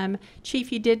do.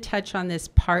 Chief, you did touch on this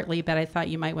partly, but I thought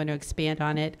you might want to expand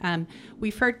on it.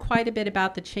 We've heard quite a bit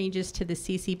about the changes to the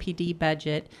CCPD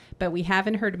budget, but we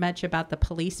haven't heard much about the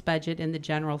police budget in the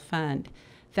general fund.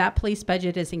 That police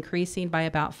budget is increasing by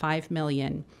about $5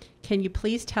 million. Can you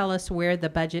please tell us where the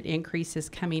budget increase is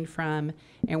coming from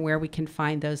and where we can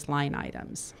find those line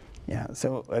items? Yeah,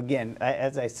 so again,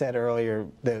 as I said earlier,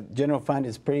 the general fund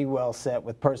is pretty well set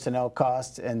with personnel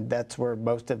costs, and that's where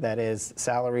most of that is,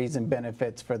 salaries and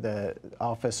benefits for the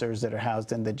officers that are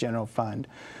housed in the general fund.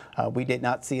 We did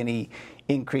not see any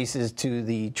increases to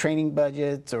the training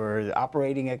budgets or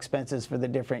operating expenses for the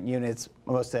different units.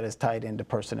 Most of that is tied into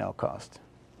personnel cost.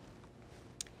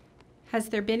 Has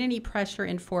there been any pressure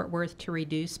in Fort Worth to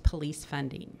reduce police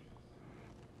funding?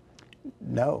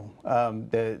 No.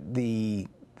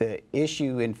 The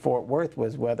issue in Fort Worth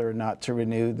was whether or not to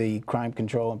renew the Crime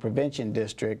Control and Prevention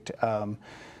District.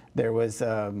 There was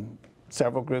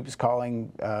several groups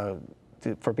calling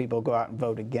for people to go out and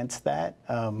vote against that.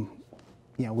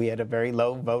 You know, we had a very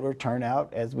low voter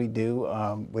turnout, as we do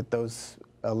with those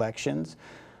elections.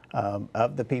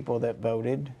 Of the people that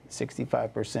voted,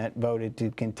 65% voted to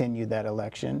continue that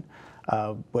election.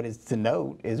 What is to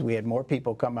note is we had more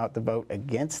people come out to vote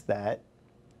against that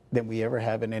than we ever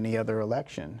have in any other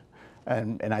election.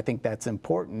 And I think that's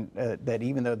important, that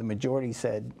even though the majority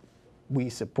said we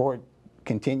support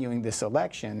continuing this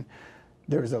election,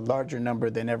 there's a larger number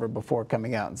than ever before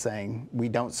coming out and saying we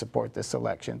don't support this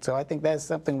election. So I think that's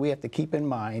something we have to keep in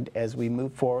mind as we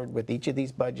move forward with each of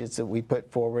these budgets that we put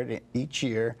forward each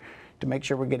year, to make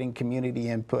sure we're getting community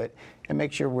input and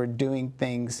make sure we're doing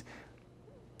things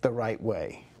the right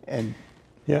way. And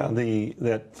yeah,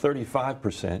 that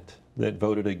 35% that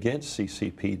voted against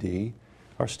CCPD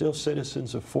are still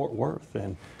citizens of Fort Worth,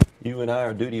 and you and I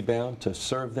are duty bound to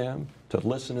serve them, to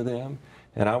listen to them,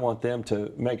 and I want them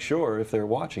to make sure, if they're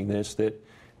watching this, that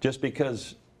just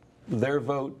because their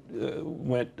vote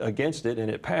went against it and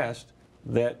it passed,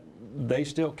 that they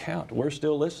still count. We're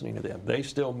still listening to them. They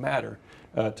still matter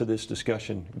to this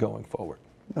discussion going forward.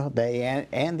 Well, they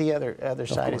and the other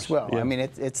side as well. Yeah. I mean,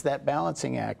 it's that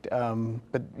balancing act.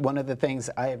 But one of the things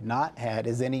I have not had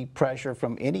is any pressure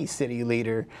from any city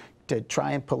leader to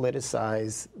try and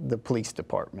politicize the police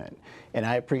department. And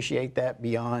I appreciate that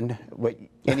beyond what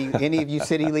any of you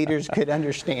city leaders could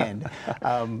understand.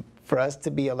 For us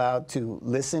to be allowed to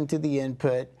listen to the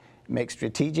input, make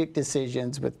strategic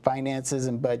decisions with finances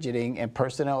and budgeting and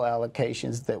personnel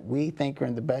allocations that we think are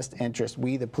in the best interest,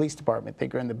 we, the police department,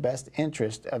 think are in the best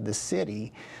interest of the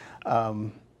city, that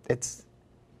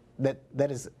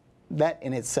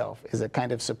in itself is a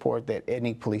kind of support that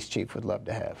any police chief would love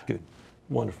to have. Good.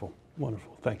 Wonderful.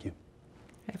 Wonderful. Thank you.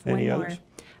 I have Any one more.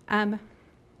 others?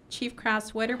 Chief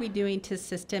Krause, what are we doing to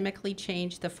systemically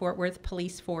change the Fort Worth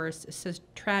police force so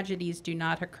tragedies do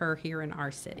not occur here in our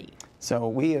city? So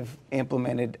we have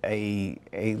implemented a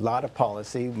lot of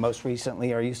policy. Most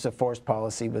recently, our use of force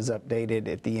policy was updated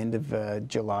at the end of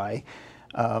July.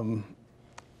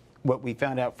 What we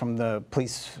found out from the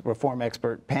police reform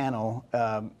expert panel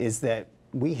is that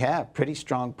we have pretty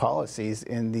strong policies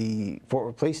in the Fort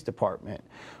Worth Police Department.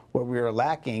 What we are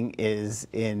lacking is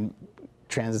in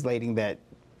translating that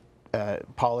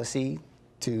policy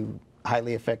to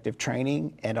highly effective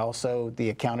training and also the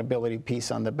accountability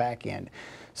piece on the back end.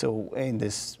 So in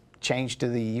this change to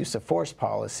the use of force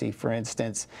policy, for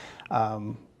instance,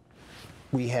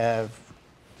 we have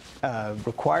a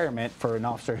requirement for an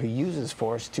officer who uses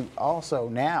force to also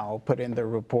now put in their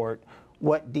report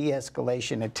what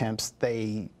de-escalation attempts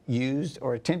they used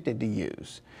or attempted to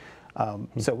use.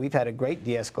 So we've had a great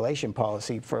de-escalation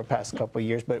policy for the past couple of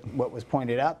years, but what was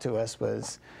pointed out to us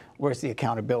was, where's the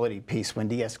accountability piece when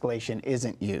de-escalation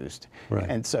isn't used? Right.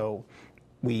 And so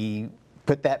we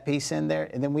put that piece in there,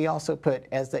 and then we also put,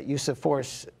 as that use of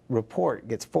force report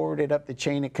gets forwarded up the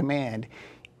chain of command,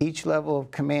 each level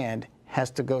of command has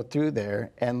to go through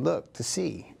there and look to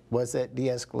see, was that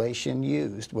de-escalation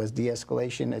used? Was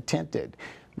de-escalation attempted?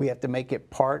 We have to make it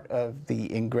part of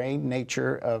the ingrained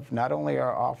nature of not only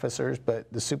our officers,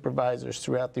 but the supervisors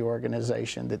throughout the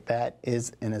organization, that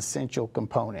is an essential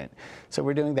component. So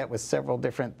we're doing that with several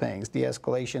different things.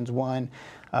 De-escalation's one.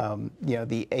 You know,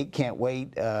 the 8 Can't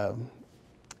Wait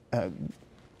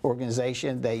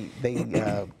organization,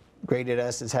 they graded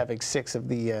us as having 6 of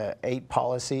the 8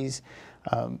 policies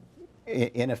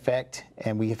in effect,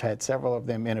 and we have had several of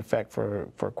them in effect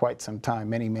for quite some time,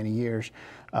 many years.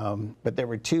 But there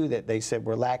were 2 that they said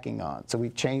we're lacking on. So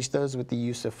we've changed those with the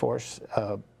use of force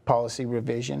policy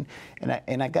revision.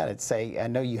 And I got to say, I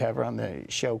know you have her on the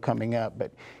show coming up,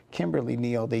 but Kimberly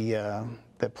Neal,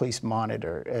 the police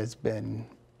monitor, has been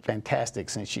fantastic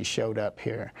since she showed up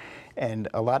here. And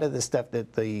a lot of the stuff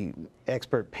that the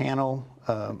expert panel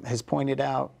has pointed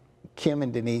out, Kim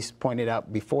and Denise pointed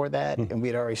out before that, and we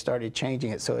had already started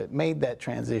changing it, so it made that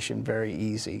transition very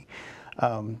easy.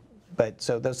 But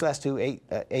so those last 2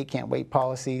 8 Can't Wait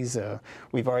policies,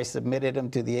 we've already submitted them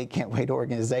to the 8 Can't Wait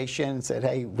organization and said,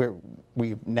 hey,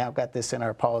 we've now got this in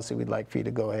our policy. We'd like for you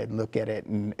to go ahead and look at it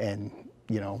and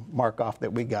you know, mark off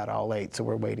that we got all 8. So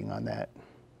we're waiting on that.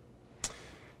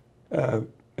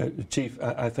 Chief,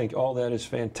 I think all that is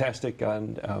fantastic.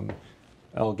 And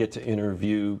I'll get to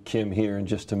interview Kim here in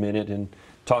just a minute and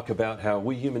talk about how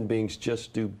we human beings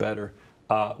just do better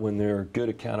when there are good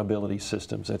accountability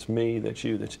systems. That's me, that's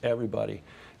you, that's everybody.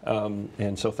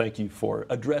 And so thank you for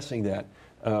addressing that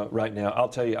right now. I'll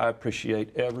tell you, I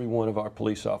appreciate every one of our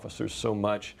police officers so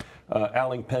much.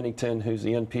 Alan Pennington, who's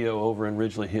the NPO over in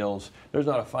Ridgely Hills, there's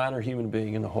not a finer human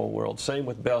being in the whole world. Same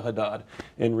with Bel Haddad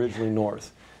in Ridgely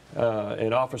North.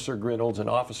 And Officer Grinolds and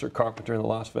Officer Carpenter in the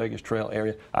Las Vegas Trail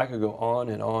area. I could go on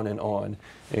and on and on.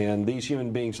 And these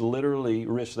human beings literally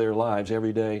risk their lives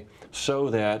every day so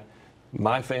that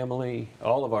my family,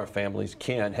 all of our families,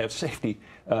 can have safety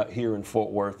here in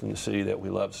Fort Worth, in the city that we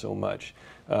love so much.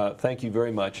 Thank you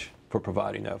very much for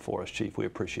providing that for us, Chief. We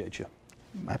appreciate you.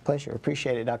 My pleasure.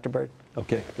 Appreciate it, Dr. Bird.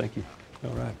 Okay, thank you. All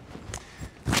right.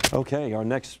 Okay, our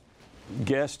next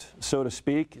guest, so to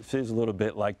speak, this is a little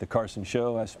bit like the Carson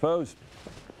Show, I suppose.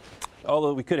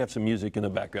 Although we could have some music in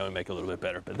the background and make it a little bit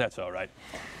better, but that's all right.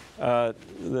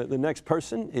 The next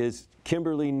person is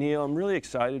Kimberly Neal. I'm really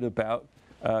excited about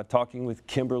talking with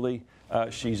Kimberly.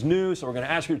 She's new, so we're going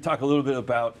to ask her to talk a little bit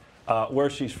about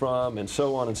where she's from and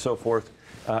so on and so forth.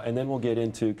 And then we'll get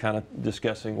into kind of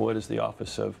discussing what is the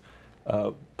Office of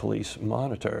Police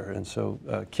Monitor. And so,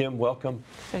 Kim, welcome.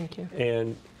 Thank you.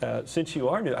 And since you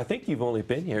are new, I think you've only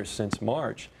been here since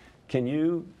March. Can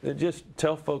you just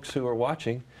tell folks who are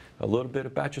watching a little bit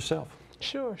about yourself?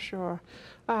 Sure, sure.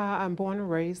 I'm born and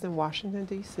raised in Washington,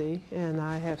 D.C., and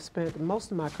I have spent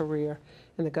most of my career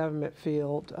in the government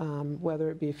field,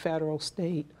 whether it be federal,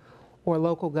 state, or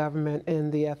local government in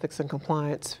the ethics and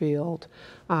compliance field,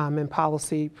 in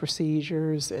policy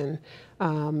procedures, and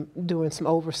doing some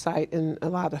oversight in a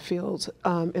lot of fields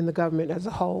in the government as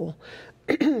a whole.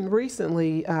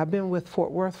 Recently, I've been with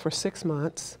Fort Worth for 6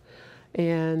 months,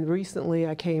 and recently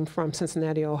I came from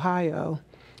Cincinnati, Ohio,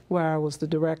 where I was the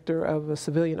director of a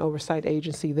civilian oversight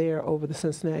agency there over the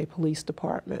Cincinnati Police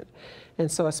Department.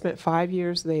 And so I spent 5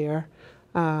 years there.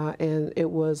 And it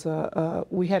was,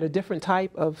 we had a different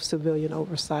type of civilian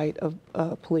oversight of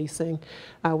policing.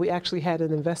 We actually had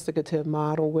an investigative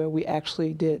model where we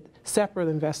actually did separate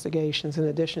investigations in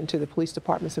addition to the police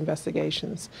department's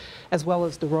investigations, as well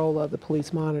as the role of the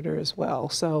police monitor as well.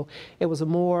 So it was a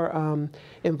more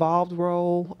involved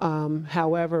role.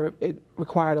 However, it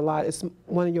required a lot. It's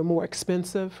one of your more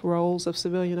expensive roles of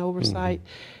civilian oversight.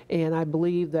 And I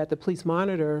believe that the police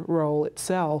monitor role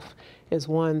itself is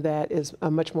one that is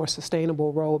a much more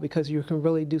sustainable role because you can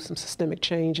really do some systemic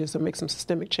changes or make some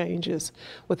systemic changes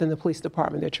within the police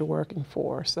department that you're working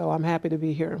for. So I'm happy to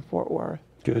be here in Fort Worth.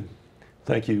 Good.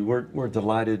 Thank you. We're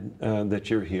delighted that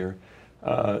you're here.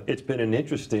 It's been an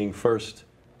interesting first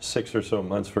 6 or so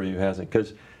months for you, hasn't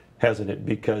it?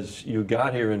 Because you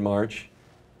got here in March,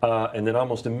 and then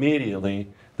almost immediately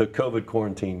the COVID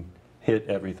quarantine hit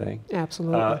everything.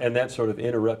 Absolutely. And that sort of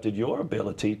interrupted your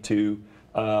ability to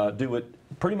do what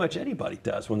pretty much anybody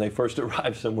does when they first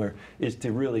arrive somewhere, is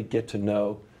to really get to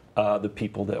know the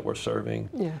people that we're serving.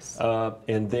 Yes.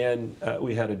 And then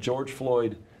we had a George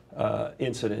Floyd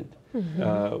incident,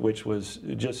 which was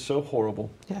just so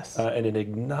horrible. Yes. And it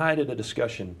ignited a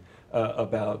discussion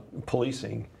about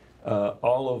policing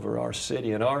all over our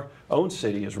city. And our own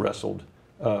city has wrestled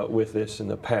with this in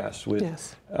the past.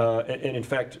 Yes. And in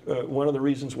fact, one of the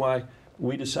reasons why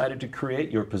we decided to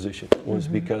create your position was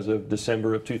because of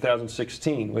December of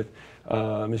 2016 with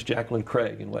Ms. Jacqueline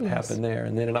Craig and what happened there.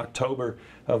 And then in October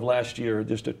of last year,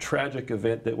 just a tragic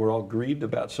event that we're all grieved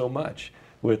about so much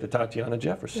with the Tatiana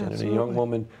Jefferson. Absolutely. And a young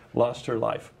woman lost her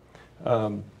life.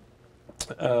 And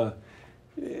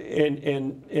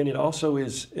it also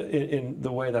is, in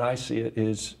the way that I see it,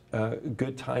 is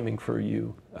good timing for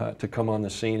you to come on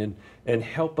the scene and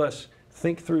help us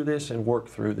think through this and work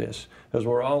through this, as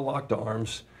we're all locked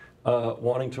arms,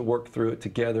 wanting to work through it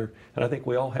together. And I think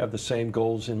we all have the same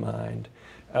goals in mind.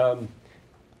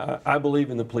 I believe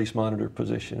in the police monitor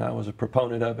position. I was a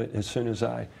proponent of it as soon as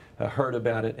I heard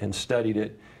about it and studied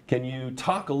it. Can you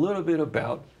talk a little bit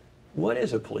about what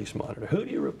is a police monitor? Who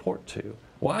do you report to?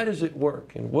 Why does it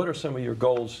work? And what are some of your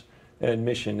goals and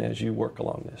mission as you work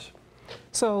along this?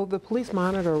 So the police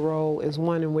monitor role is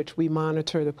one in which we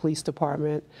monitor the police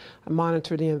department,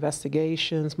 monitor the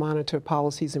investigations, monitor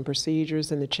policies and procedures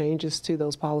and the changes to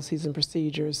those policies and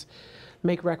procedures,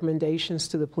 make recommendations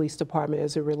to the police department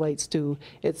as it relates to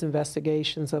its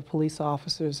investigations of police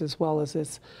officers as well as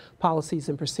its policies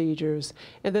and procedures,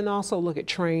 and then also look at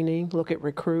training, look at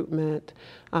recruitment,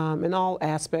 and all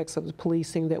aspects of the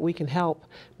policing that we can help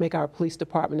make our police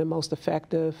department the most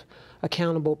effective,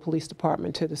 accountable police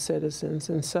department to the citizens.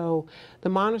 And so the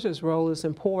monitor's role is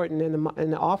important,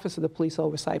 and the Office of the Police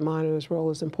Oversight Monitor's role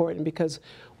is important because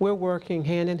we're working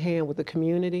hand in hand with the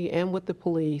community and with the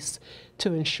police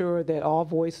to ensure that all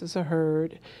voices are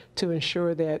heard, to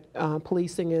ensure that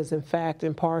policing is in fact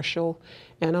impartial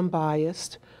and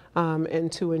unbiased,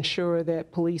 and to ensure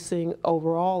that policing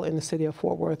overall in the city of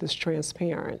Fort Worth is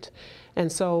transparent.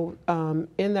 And so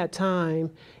in that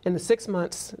time, in the 6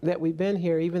 months that we've been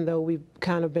here, even though we've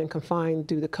kind of been confined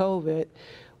due to COVID,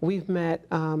 we've met,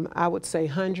 I would say,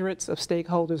 hundreds of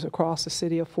stakeholders across the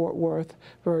city of Fort Worth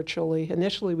virtually.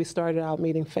 Initially, we started out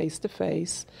meeting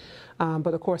face-to-face,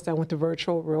 but of course, I went to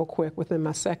virtual real quick within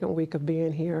my second week of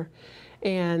being here.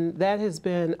 And that has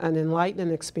been an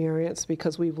enlightening experience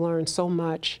because we've learned so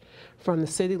much from the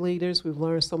city leaders. We've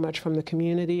learned so much from the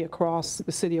community across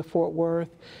the city of Fort Worth.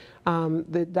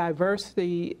 The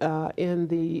diversity in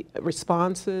the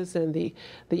responses and the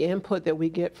input that we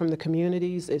get from the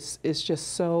communities is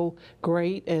just so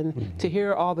great. And to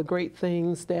hear all the great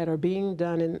things that are being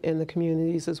done in the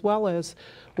communities, as well as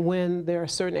when there are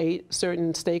certain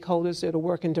stakeholders that are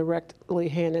working directly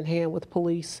hand in hand with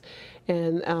police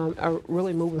and are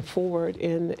really moving forward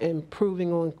in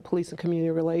improving on police and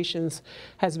community relations,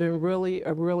 has been really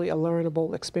a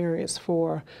learnable experience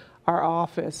for our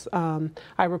office.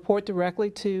 I report directly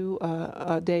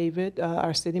to David,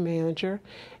 our city manager,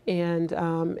 and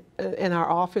our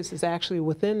office is actually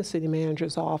within the city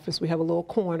manager's office. We have a little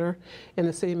corner in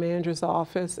the city manager's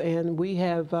office, and we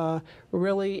have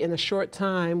really, in a short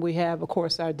time, we have, of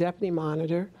course, our deputy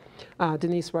monitor,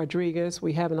 Denise Rodriguez.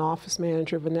 We have an office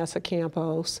manager, Vanessa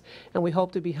Campos, and we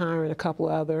hope to be hiring a couple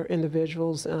of other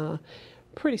individuals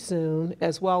pretty soon,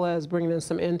 as well as bringing in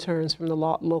some interns from the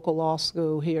local law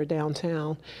school here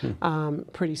downtown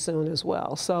pretty soon as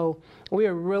well. So we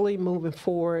are really moving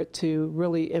forward to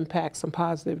really impact some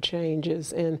positive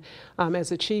changes. And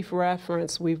as a chief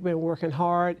reference, we've been working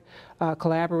hard,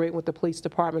 collaborating with the police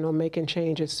department on making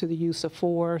changes to the use of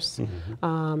force,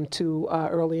 to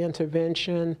early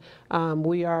intervention.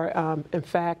 We are, in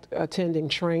fact, attending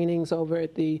trainings over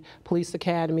at the police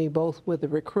academy, both with the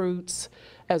recruits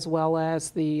as well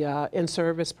as the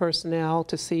in-service personnel,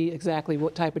 to see exactly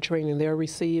what type of training they're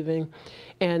receiving.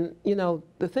 And, you know,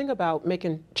 the thing about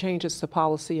making changes to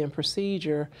policy and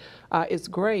procedure is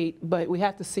great, but we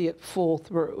have to see it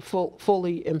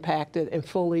fully impacted and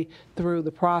fully through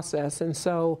the process. And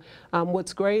so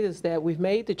what's great is that we've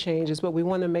made the changes, but we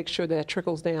want to make sure that it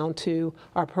trickles down to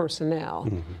our personnel.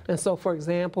 And so, for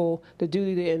example, the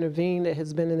duty to intervene that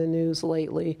has been in the news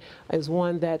lately is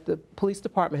one that the police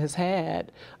department has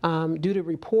had. Due to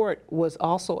report was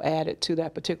also added to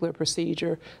that particular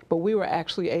procedure, but we were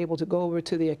actually able to go over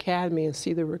to the academy and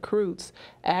see the recruits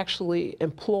actually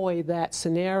employ that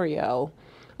scenario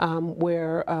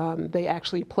where they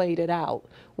actually played it out,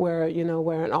 where, you know,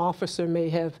 where an officer may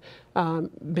have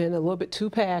been a little bit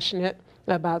too passionate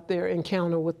about their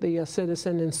encounter with the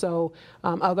citizen, and so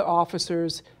other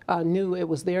officers knew it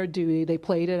was their duty. They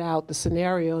played it out, the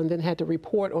scenario, and then had to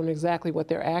report on exactly what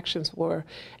their actions were.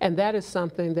 And that is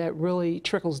something that really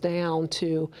trickles down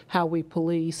to how we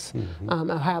police,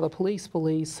 how the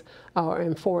police or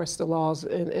enforce the laws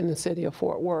in the city of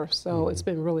Fort Worth. So it's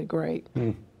been really great.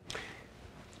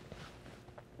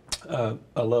 I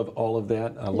love all of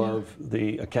that. I love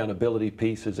the accountability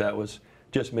piece, as that was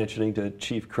just mentioning to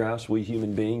Chief Krause. We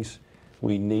human beings,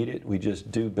 we need it. We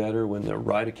just do better when the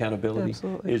right accountability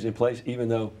is in place, even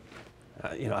though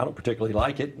you know, I don't particularly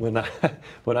like it when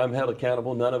I'm held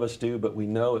accountable. None of us do, but we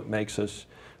know it makes us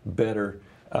better.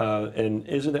 And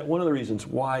isn't that one of the reasons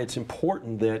why it's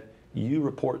important that you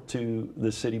report to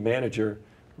the city manager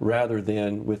rather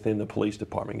than within the police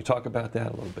department? Can you talk about that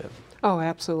a little bit? Oh,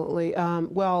 absolutely.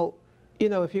 Well, you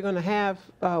know, if you're going to have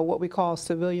what we call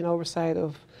civilian oversight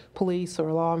of police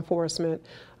or law enforcement,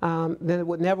 then it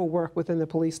would never work within the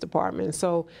police department.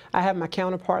 So I have my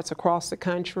counterparts across the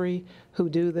country who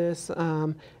do this,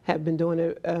 have been doing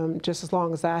it just as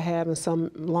long as I have and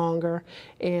some longer.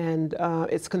 And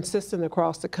it's consistent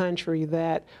across the country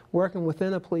that working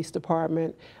within a police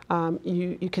department,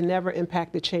 you can never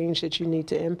impact the change that you need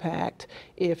to impact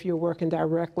if you're working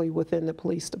directly within the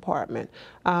police department.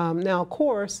 Now, of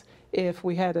course, if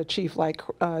we had a chief like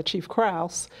Chief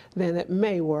Krause, then it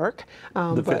may work.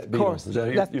 The fifth beetle. Is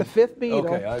that that's the fifth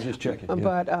beetle. Okay, I was just checking. Yeah.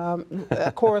 But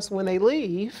of course, when they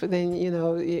leave, then you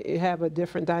know you have a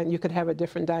different. You could have a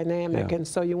different dynamic, and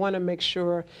so you want to make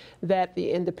sure that the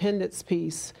independence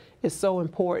piece is so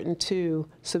important to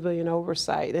civilian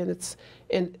oversight, and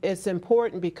it's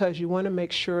important because you want to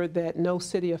make sure that no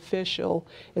city official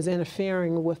is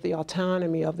interfering with the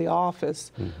autonomy of the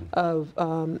office of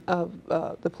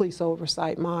the police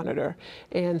oversight monitor,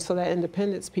 and so that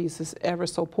independence piece is ever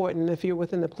so important. And if you're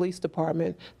within the police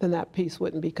department, then that piece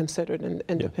wouldn't be considered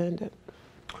independent.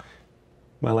 Yeah.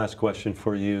 My last question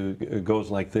for you goes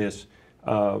like this: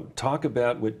 talk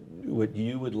about what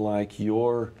you would like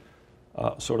your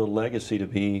sort of legacy to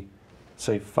be,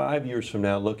 say 5 years from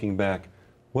now, looking back.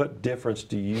 What difference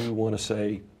do you want to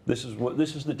say, this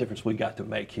is the difference we got to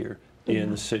make here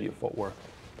in the city of Fort Worth?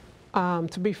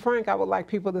 To be frank, I would like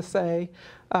people to say,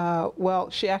 well,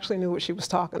 she actually knew what she was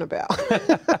talking about.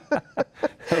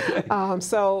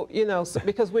 So, you know,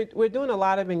 because we're doing a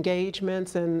lot of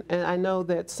engagements, and I know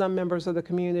that some members of the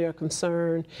community are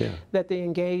concerned that the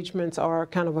engagements are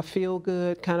kind of a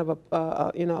feel-good, kind of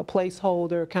a you know, a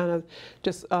placeholder, kind of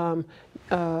just allowing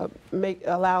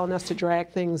us to drag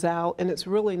things out, and it's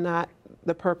really not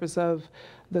the purpose of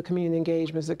the community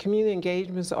engagements. The community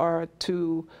engagements are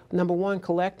to, number one,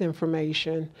 collect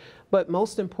information, but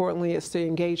most importantly, it's to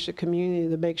engage the community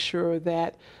to make sure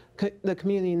that the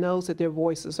community knows that their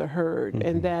voices are heard,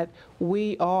 and that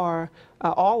we are,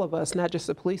 all of us, not just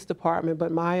the police department,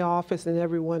 but my office and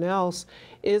everyone else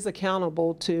is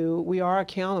accountable to, we are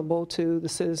accountable to the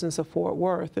citizens of Fort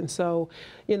Worth. And so,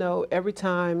 you know, every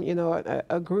time, you know,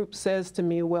 a group says to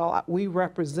me, well, we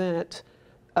represent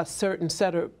a certain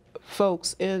set of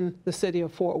folks in the city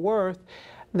of Fort Worth,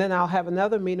 then I'll have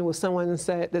another meeting with someone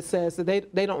that says that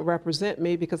they don't represent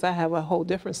me because I have a whole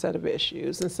different set of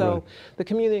issues. And so the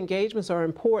community engagements are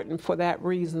important for that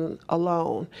reason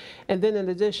alone. And then in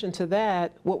addition to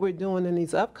that, what we're doing in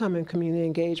these upcoming community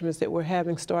engagements that we're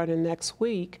having starting next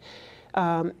week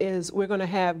is we're going to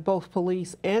have both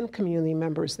police and community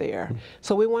members there.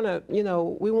 So we want to, you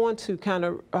know, we want to kind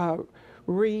of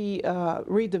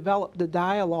redevelop the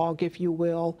dialogue, if you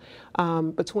will,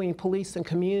 between police and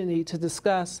community to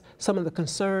discuss some of the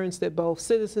concerns that both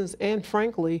citizens and,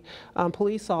 frankly,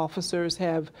 police officers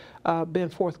have been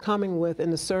forthcoming with in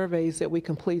the surveys that we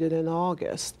completed in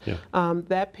August.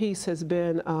 That piece has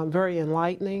been very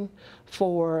enlightening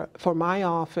for my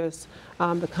office.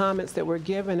 The comments that were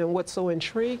given, and what's so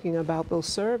intriguing about those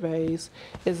surveys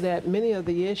is that many of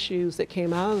the issues that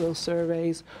came out of those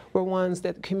surveys were ones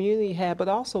that the community had, but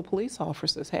also police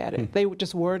officers had it. They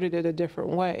just worded it a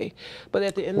different way. But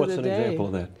at the end of the day, what's an example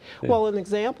of that? Well, an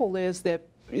example is that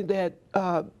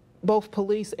both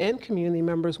police and community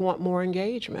members want more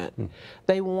engagement.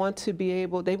 They want to be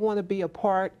able, they want to be a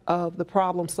part of the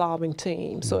problem-solving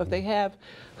team. So if they have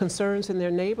concerns in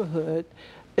their neighborhood,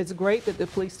 it's great that the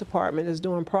police department is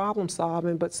doing problem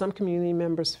solving, but some community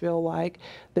members feel like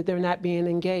that they're not being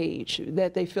engaged,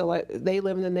 that they feel like they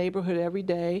live in the neighborhood every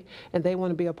day and they want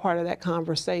to be a part of that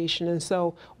conversation. And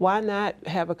so why not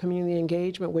have a community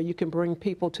engagement where you can bring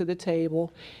people to the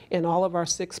table in all of our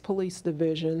 6 police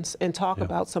divisions and talk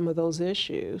about some of those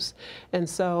issues. And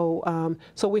so,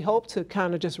 so we hope to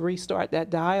kind of just restart that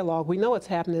dialogue. We know it's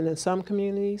happening in some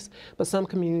communities, but some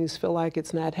communities feel like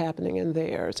it's not happening in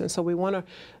theirs. And so we want to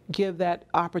give that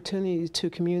opportunity to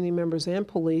community members and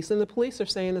police. And the police are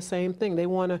saying the same thing. They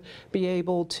want to be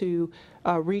able to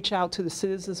reach out to the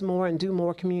citizens more and do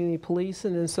more community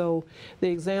policing. And so the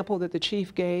example that the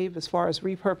chief gave as far as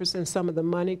repurposing some of the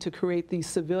money to create these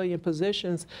civilian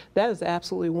positions, that is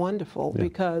absolutely wonderful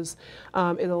because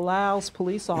it allows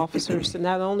police officers to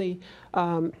not only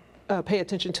pay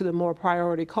attention to the more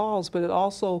priority calls, but it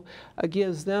also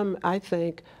gives them, I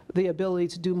think, the ability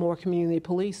to do more community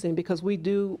policing, because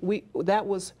that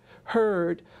was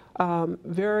heard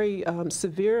very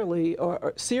severely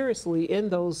or seriously in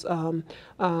those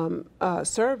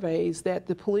surveys, that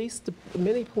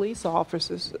many police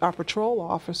officers, our patrol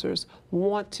officers,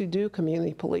 want to do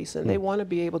community policing. They want to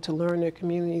be able to learn their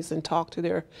communities and talk to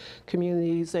their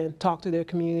communities and talk to their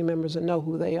community members and know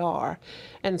who they are.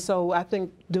 And so I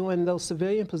think doing those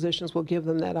civilian positions will give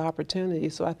them that opportunity.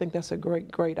 So I think that's a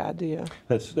great idea.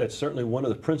 That's certainly one of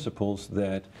the principles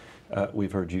that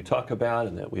we've heard you talk about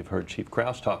and that we've heard Chief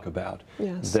Krause talk about,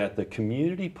 that the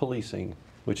community policing,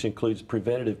 which includes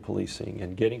preventative policing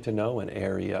and getting to know an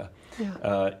area,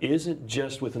 isn't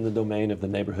just within the domain of the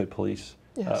neighborhood police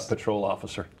patrol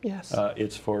officer.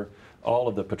 It's for all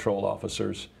of the patrol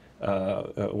officers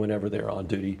whenever they're on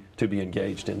duty to be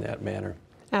engaged in that manner.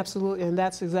 Absolutely, and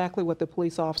that's exactly what the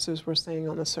police officers were saying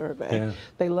on the survey.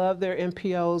 They love their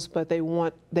NPOs, but they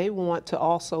want to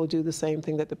also do the same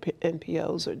thing that the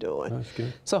NPOs are doing. That's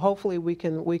good. So hopefully we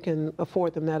can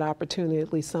afford them that opportunity,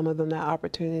 at least some of them that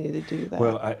opportunity to do that.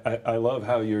 Well, I love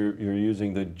how you're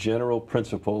using the general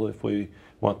principle. If we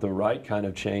want the right kind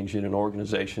of change in an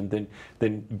organization,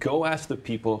 then go ask the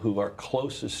people who are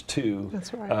closest to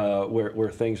where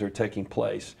things are taking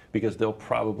place, because they'll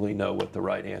probably know what the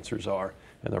right answers are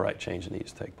and the right change that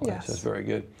needs to take place. That's very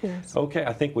good. Okay,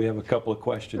 I think we have a couple of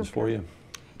questions for you.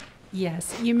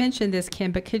 Yes, you mentioned this,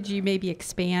 Kim, but could you maybe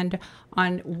expand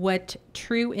on what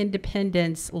true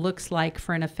independence looks like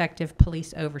for an effective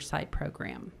police oversight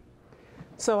program?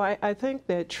 So I think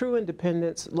that true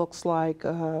independence looks like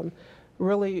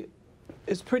really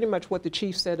is pretty much what the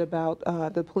chief said about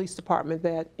the police department,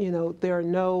 that, you know, there are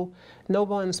no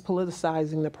one's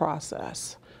politicizing the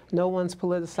process. No one's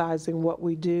politicizing what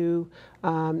we do.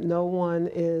 No one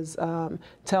is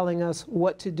telling us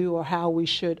what to do or how we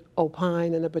should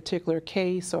opine in a particular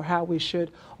case or how we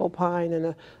should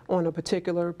opine on a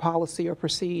particular policy or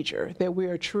procedure. That we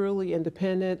are truly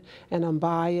independent and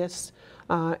unbiased.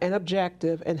 and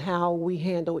objective in how we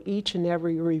handle each and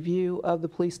every review of the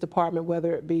police department,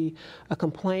 whether it be a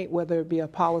complaint, whether it be a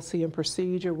policy and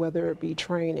procedure, whether it be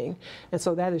training. And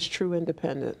so that is true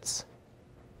independence.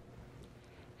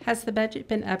 Has the budget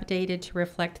been updated to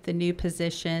reflect the new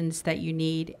positions that you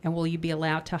need, and will you be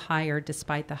allowed to hire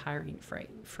despite the hiring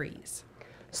freeze?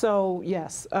 So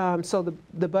yes, so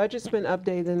the budget's been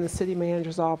updated in the city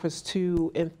manager's office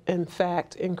to, in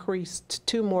fact, increase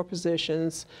 2 more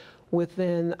positions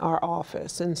within our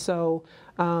office. And so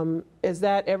is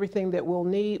that everything that we'll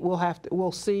need?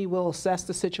 We'll see, we'll assess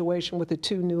the situation with the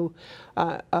 2 new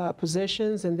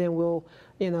positions, and then we'll,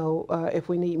 if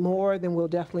we need more, then we'll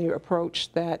definitely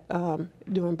approach that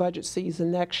during budget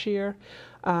season next year.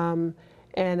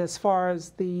 And as far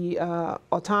as the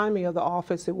autonomy of the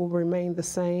office, it will remain the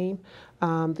same.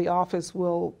 The office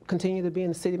will continue to be in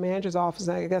the city manager's office,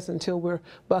 I guess, until we're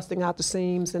busting out the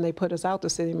seams and they put us out the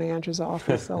city manager's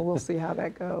office. So we'll see how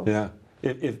that goes. Yeah.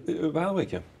 By the way,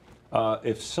 Kim,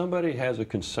 if somebody has a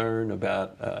concern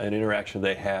about an interaction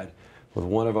they had with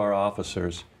one of our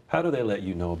officers, how do they let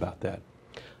you know about that?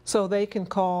 So they can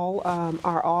call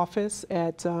our office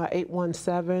at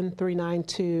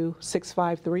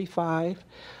 817-392-6535.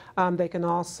 They can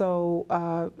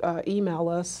also email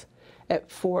us at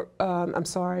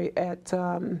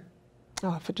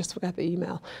I just forgot the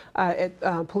email, at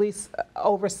police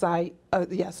oversight,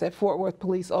 yes, at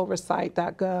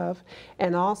fortworthpoliceoversight.gov.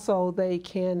 And also they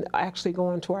can actually go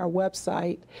onto our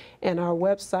website, and our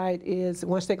website is,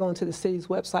 once they go into the city's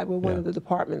website, we're one of the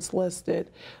departments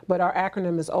listed, but our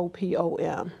acronym is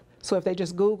OPOM. So if they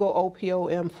just Google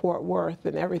OPOM Fort Worth,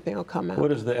 then everything will come out.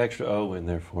 What is the extra O in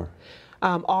there for?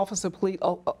 Office of Police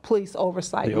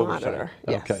Oversight Monitor.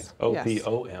 Yes. Okay,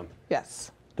 OPOM.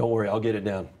 Yes. Don't worry, I'll get it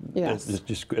down. Yes.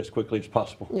 Just as quickly as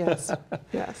possible. Yes,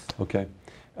 yes. Okay.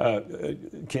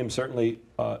 Kim, certainly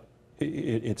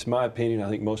it's my opinion, I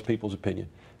think most people's opinion,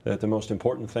 that the most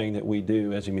important thing that we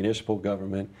do as a municipal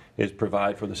government is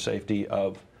provide for the safety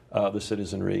of the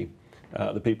citizenry,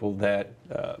 the people that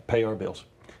pay our bills.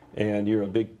 And you're a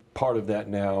big part of that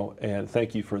now, and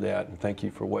thank you for that, and thank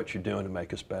you for what you're doing to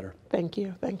make us better. Thank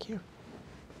you, thank you.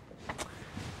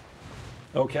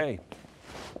 Okay.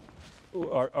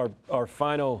 Our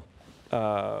final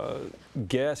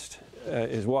guest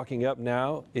is walking up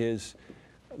now, is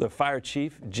the Fire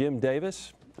Chief, Jim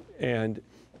Davis. And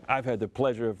I've had the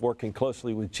pleasure of working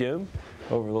closely with Jim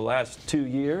over the last 2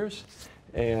 years.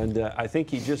 And I think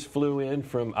he just flew in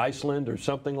from Iceland or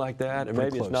something like that. And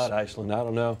maybe it's not Iceland, I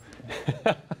don't know.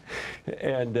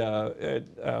 And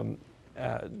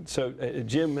so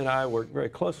Jim and I work very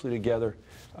closely together,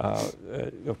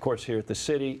 of course, here at the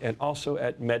city and also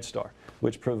at MedStar,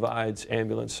 which provides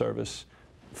ambulance service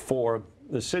for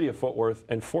the city of Fort Worth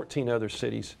and 14 other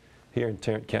cities here in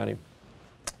Tarrant County.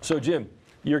 So, Jim,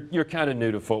 you're kind of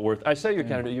new to Fort Worth. I say you're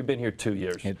kind of new. You've been here 2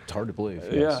 years. It's hard to believe.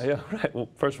 Yes. Yeah, right. Well,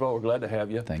 first of all, we're glad to have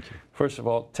you. Thank you. First of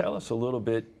all, tell us a little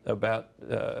bit about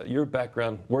your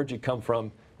background. Where'd you come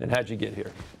from, and how'd you get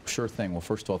here? Sure thing. Well,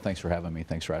 first of all, thanks for having me.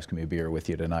 Thanks for asking me to be here with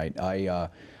you tonight. I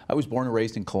was born and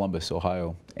raised in Columbus,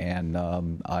 Ohio, and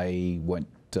I went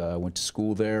to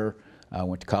school there. I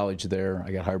went to college there.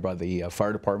 I got hired by the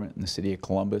fire department in the city of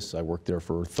Columbus. I worked there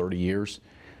for 30 years.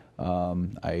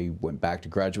 I went back to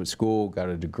graduate school, got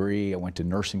a degree. I went to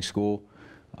nursing school.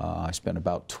 I spent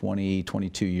about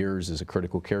 22 years as a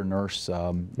critical care nurse,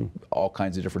 all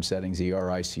kinds of different settings, ER,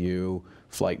 ICU,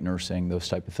 flight nursing, those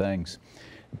type of things.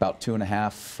 About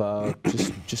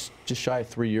 2.5, just shy of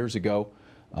 3 years ago,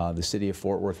 the city of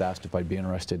Fort Worth asked if I'd be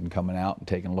interested in coming out and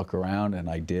taking a look around, and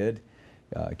I did.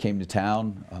 Came to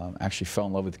town, actually fell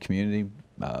in love with the community.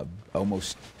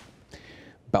 Almost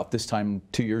about this time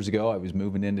 2 years ago, I was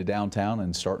moving into downtown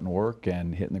and starting to work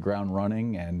and hitting the ground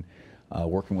running and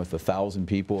working with 1,000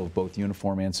 people of both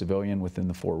uniform and civilian within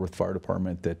the Fort Worth Fire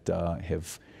Department that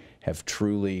have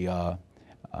truly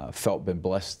been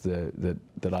blessed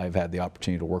that I've had the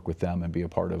opportunity to work with them and be a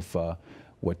part of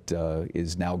what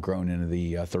is now grown into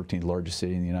the 13th largest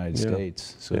city in the United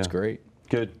States. So it's great.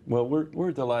 Good. Well,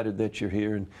 we're delighted that you're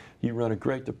here, and you run a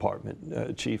great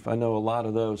department, Chief. I know a lot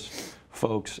of those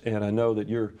folks, and I know that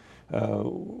you're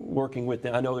working with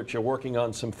them. I know that you're working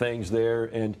on some things there,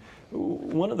 and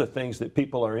one of the things that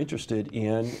people are interested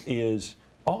in is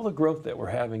all the growth that we're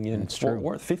having in Fort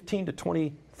Worth. 15 to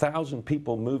 20,000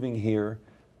 people moving here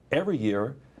every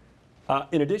year.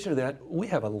 In addition to that, we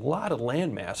have a lot of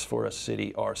landmass for a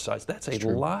city our size. That's a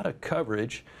lot of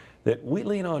coverage that we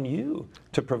lean on you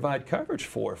to provide coverage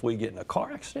for if we get in a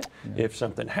car accident, if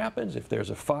something happens, if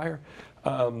there's a fire.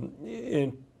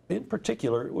 In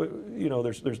particular,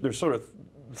 there's sort of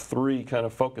three kind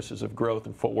of focuses of growth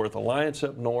in Fort Worth: Alliance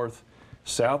up north,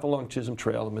 south along Chisholm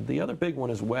Trail, and the other big one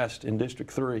is west in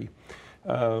District 3,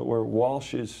 where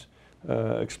Walsh is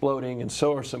exploding, and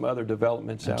so are some other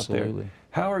developments out there.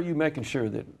 How are you making sure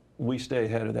that we stay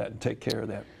ahead of that and take care of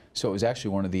that? So it was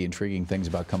actually one of the intriguing things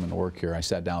about coming to work here. I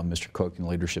sat down with Mr. Cook and the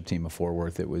leadership team of Fort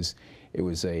Worth. It was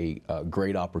a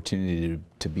great opportunity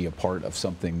to be a part of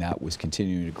something that was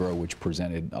continuing to grow, which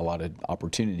presented a lot of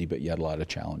opportunity, but yet a lot of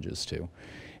challenges too.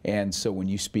 And so when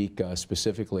you speak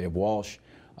specifically of Walsh,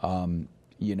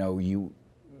 you know, you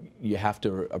have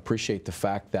to appreciate the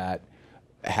fact that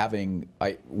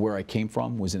where I came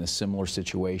from was in a similar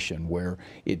situation where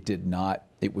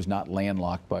it was not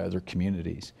landlocked by other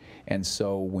communities. And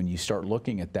so when you start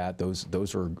looking at that,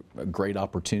 those are great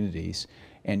opportunities,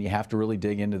 and you have to really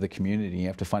dig into the community. You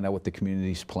have to find out what the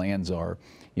community's plans are.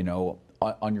 You know,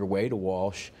 on your way to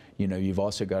Walsh, you know, you've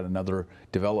also got another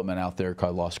development out there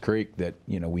called Lost Creek that,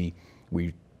 you know, we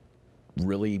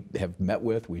really have met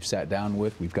with, we've sat down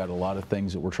with. We've got a lot of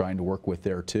things that we're trying to work with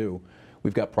there too.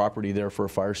 We've got property there for a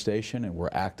fire station, and we're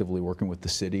actively working with the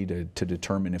city to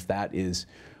determine if that is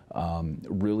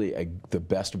really the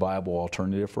best viable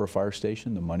alternative for a fire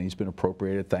station. The money's been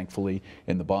appropriated, thankfully,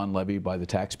 in the bond levy by the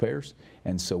taxpayers,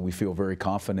 and so we feel very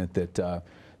confident that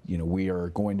you know, we are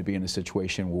going to be in a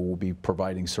situation where we'll be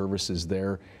providing services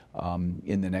there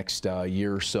in the next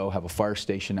year or so. Have a fire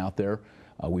station out there.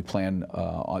 We plan.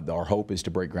 Our hope is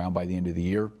to break ground by the end of the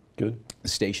year. Good. The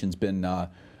station's been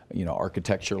you know,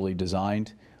 architecturally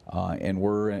designed, and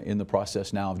we're in the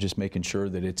process now of just making sure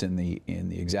that it's in the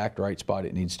exact right spot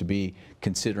it needs to be,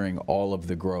 considering all of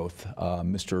the growth.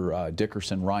 Mr.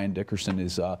 Dickerson, Ryan Dickerson,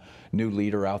 is a new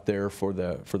leader out there for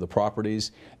the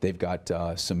properties. They've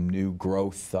got some new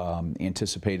growth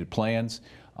anticipated plans.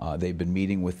 They've been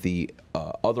meeting with the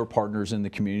other partners in the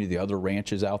community, the other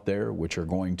ranches out there, which are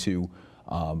going to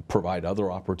provide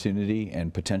other opportunity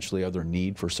and potentially other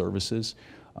need for services.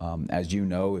 As you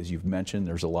know, as you've mentioned,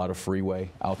 there's a lot of freeway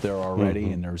out there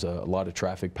already, and there's a lot of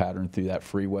traffic pattern through that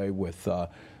freeway with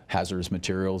hazardous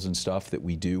materials and stuff that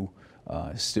we do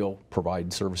still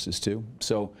provide services to.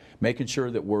 So making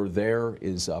sure that we're there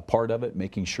is part of it.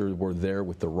 Making sure we're there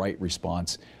with the right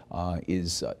response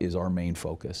is our main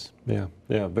focus. Yeah,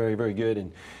 yeah, very, very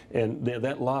good. And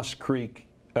that Lost Creek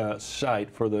site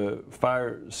for the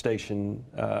fire station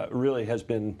really has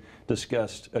been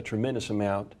discussed a tremendous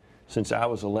amount since I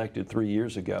was elected 3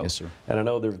 years ago. Yes, sir. And I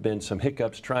know there have been some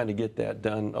hiccups trying to get that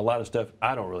done. A lot of stuff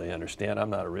I don't really understand. I'm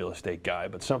not a real estate guy,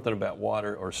 but something about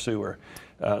water or sewer.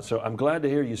 So I'm glad to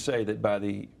hear you say that by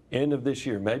the end of this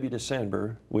year, maybe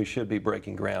December, we should be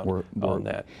breaking ground on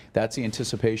that. That's the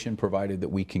anticipation, provided that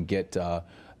we can get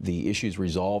the issues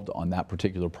resolved on that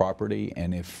particular property.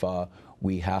 And if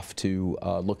we have to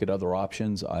look at other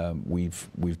options,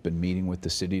 we've been meeting with the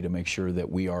city to make sure that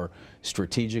we are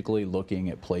strategically looking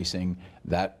at placing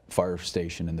that fire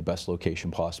station in the best location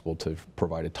possible to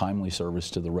provide a timely service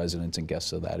to the residents and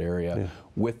guests of that area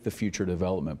with the future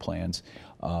development plans.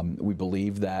 We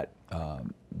believe that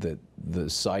the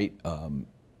site,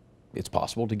 it's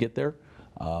possible to get there,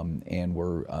 and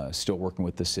we're still working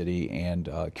with the city and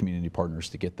community partners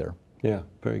to get there. Yeah,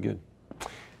 very good.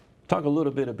 Talk a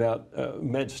little bit about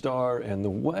MedStar and the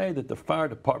way that the fire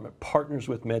department partners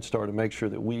with MedStar to make sure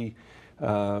that we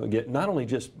get not only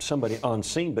just somebody on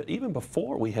scene, but even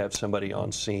before we have somebody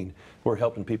on scene, we're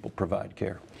helping people provide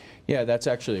care. Yeah, that's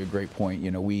actually a great point.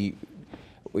 You know, we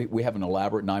have an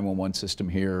elaborate 911 system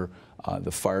here.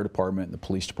 The fire department and the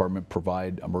police department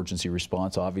provide emergency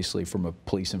response, obviously from a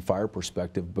police and fire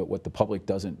perspective, but what the public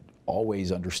doesn't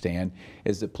always understand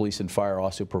is that police and fire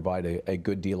also provide a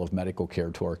good deal of medical care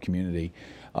to our community.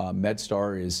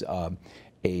 MedStar is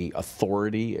a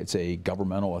authority, it's a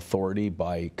governmental authority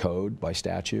by code, by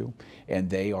statute, and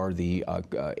they are the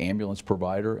ambulance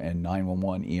provider and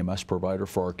 911 EMS provider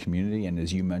for our community, and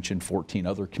as you mentioned, 14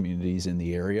 other communities in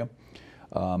the area.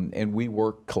 And we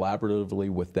work collaboratively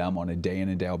with them on a day-in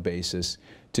and day-out basis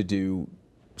to do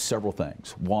several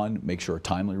things. One, make sure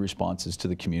timely responses to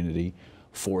the community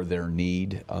for their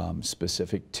need,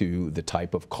 specific to the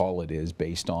type of call it is,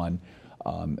 based on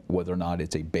whether or not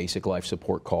it's a basic life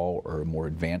support call or a more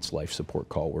advanced life support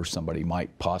call where somebody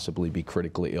might possibly be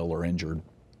critically ill or injured.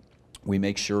 We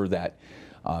make sure that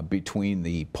between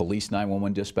the police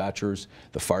 911 dispatchers,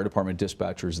 the fire department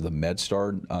dispatchers, the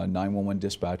MedStar 911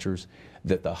 dispatchers,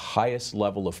 that the highest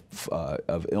level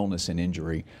of illness and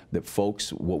injury, that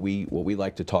folks, what we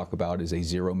like to talk about is a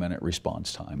 0-minute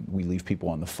response time. We leave people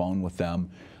on the phone with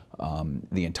them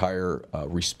the entire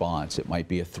response. It might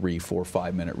be a 3, 4,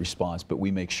 5-minute response, but we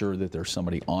make sure that there's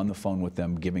somebody on the phone with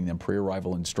them giving them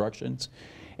pre-arrival instructions,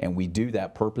 and we do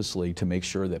that purposely to make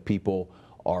sure that people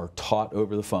are taught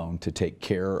over the phone to take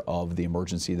care of the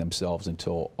emergency themselves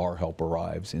until our help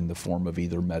arrives in the form of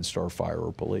either MedStar, fire,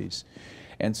 or police.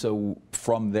 And so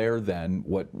from there then,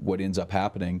 what ends up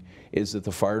happening is that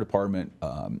the fire department,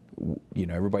 you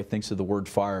know, everybody thinks of the word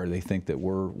fire, they think that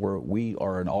we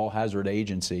are an all-hazard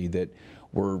agency, that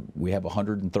we have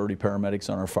 130 paramedics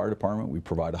on our fire department. We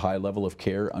provide a high level of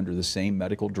care under the same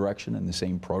medical direction and the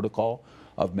same protocol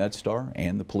of MedStar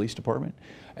and the police department.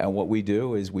 And what we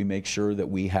do is we make sure that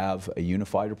we have a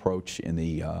unified approach in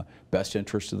the best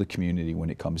interest of the community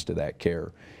when it comes to that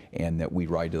care, and that we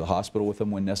ride to the hospital with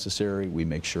them when necessary. We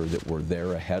make sure that we're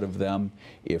there ahead of them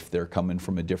if they're coming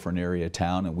from a different area of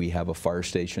town, and we have a fire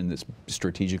station that's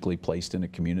strategically placed in a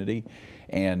community.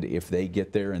 And if they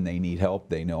get there and they need help,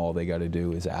 they know all they got to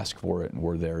do is ask for it, and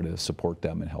we're there to support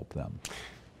them and help them.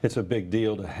 It's a big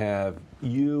deal to have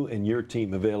you and your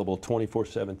team available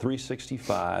 24/7,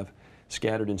 365,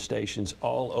 scattered in stations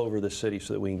all over the city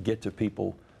so that we can get to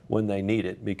people when they need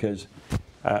it. Because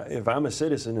if I'm a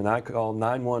citizen and I call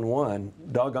 911,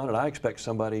 doggone it, I expect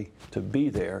somebody to be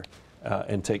there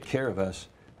and take care of us.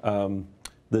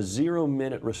 The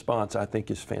 0-minute response, I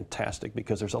think, is fantastic,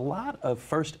 because there's a lot of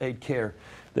first aid care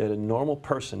that a normal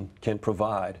person can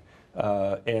provide.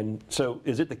 And so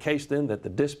is it the case then that the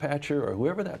dispatcher or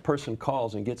whoever that person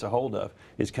calls and gets a hold of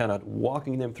is kind of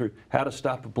walking them through how to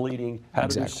stop bleeding, how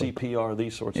to do CPR,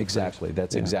 these sorts of things? Exactly.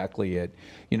 That's exactly it.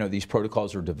 You know, these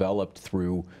protocols are developed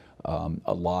through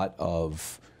a lot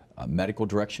of medical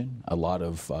direction, a lot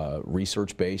of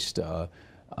research-based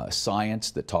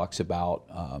science that talks about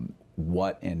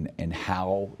what and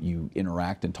how you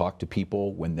interact and talk to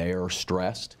people when they are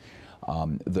stressed.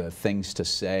 The things to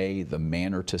say, the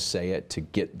manner to say it, to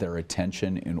get their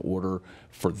attention in order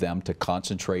for them to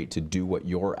concentrate to do what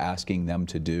you're asking them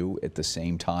to do at the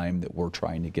same time that we're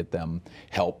trying to get them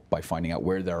help by finding out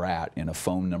where they're at and a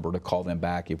phone number to call them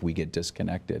back if we get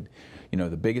disconnected. You know,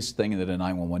 the biggest thing that a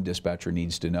 911 dispatcher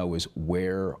needs to know is,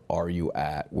 where are you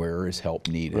at? Where is help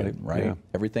needed, right? Yeah.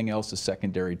 Everything else is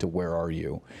secondary to where are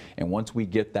you. And once we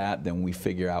get that, then we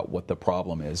figure out what the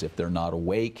problem is. If they're not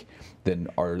awake, then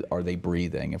are they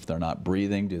breathing? If they're not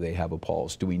breathing, do they have a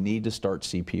pulse? Do we need to start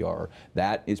CPR?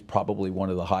 That is probably one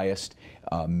of the highest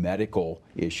medical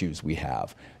issues we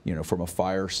have. You know, from a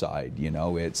fire side, you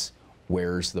know, it's,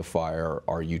 where's the fire?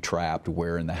 Are you trapped?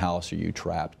 Where in the house are you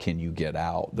trapped? Can you get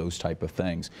out? Those type of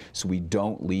things. So we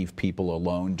don't leave people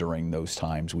alone during those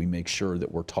times. We make sure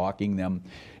that we're talking them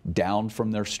down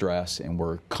from their stress, and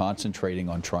we're concentrating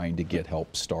on trying to get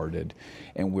help started.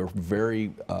 And we're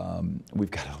very,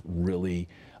 we've got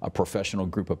a professional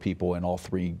group of people in all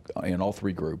three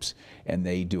groups, and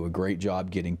they do a great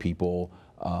job getting people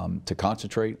to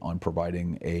concentrate on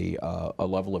providing a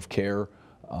level of care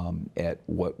at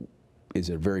what is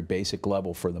a very basic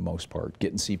level for the most part,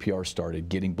 getting CPR started,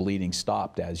 getting bleeding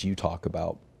stopped, as you talk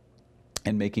about,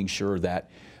 and making sure that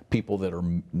people that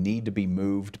need to be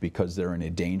moved because they're in a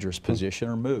dangerous position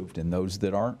are moved, and those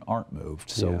that aren't moved.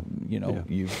 So you know,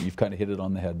 you've kind of hit it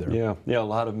on the head there. Yeah. A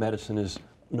lot of medicine is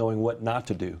knowing what not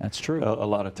to do. That's true. A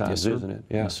lot of times, Yes, isn't it?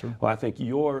 Yeah. Yes, sir. Well, I think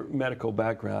your medical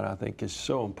background, I think, is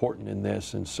so important in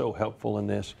this and so helpful in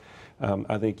this.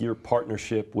 I think your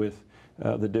partnership with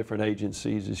the different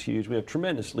agencies is huge. We have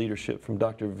tremendous leadership from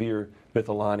Dr. Veer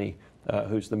Vithalani,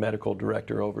 who's the medical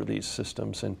director over these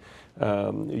systems, and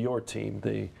your team,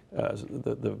 the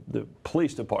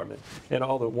police department, and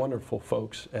all the wonderful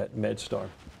folks at MedStar.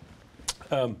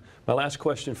 My last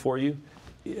question for you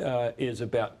is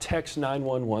about Text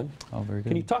 911. Oh, very good.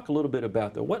 Can you talk a little bit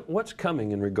about that? What's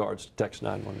coming in regards to Text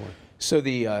 911? So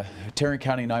the Tarrant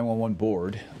County 911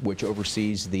 Board, which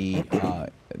oversees the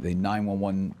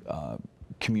 911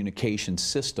 communication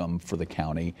system for the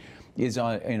county, is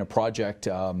in a project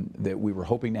that we were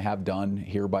hoping to have done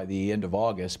here by the end of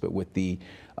August, but with the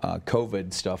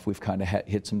COVID stuff, we've kind of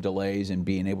hit some delays in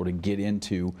being able to get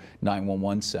into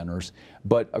 911 centers.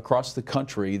 But across the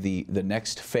country, the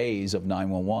next phase of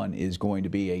 911 is going to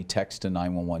be a text to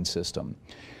 911 system.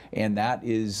 And that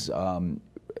is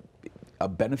a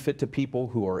benefit to people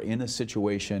who are in a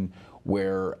situation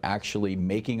where actually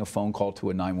making a phone call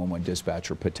to a 911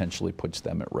 dispatcher potentially puts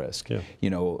them at risk. Yeah. You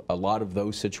know, a lot of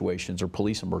those situations are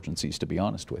police emergencies, to be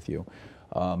honest with you.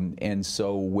 And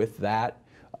so with that,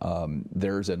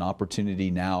 there's an opportunity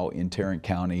now in Tarrant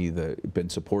County that been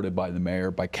supported by the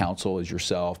mayor, by council as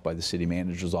yourself, by the city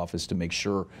manager's office, to make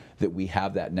sure that we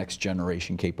have that next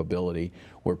generation capability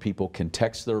where people can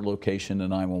text their location to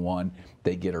 911,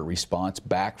 they get a response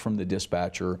back from the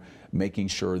dispatcher, making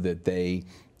sure that they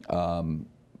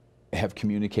have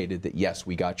communicated that, yes,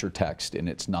 we got your text and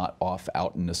it's not off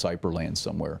out in the cyberland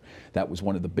somewhere. That was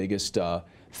one of the biggest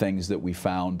things that we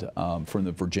found from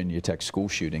the Virginia Tech school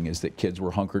shooting is that kids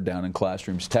were hunkered down in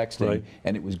classrooms texting, Right.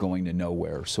 and it was going to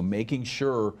nowhere. So making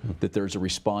sure that there's a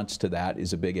response to that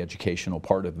is a big educational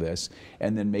part of this,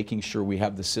 and then making sure we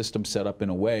have the system set up in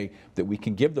a way that we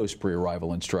can give those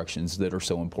pre-arrival instructions that are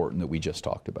so important that we just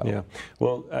talked about. Yeah,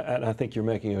 well, and I think you're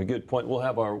making a good point. We'll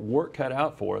have our work cut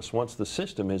out for us once the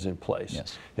system is in place,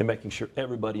 Yes. and making sure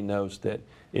everybody knows that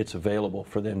it's available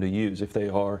for them to use if they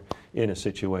are in a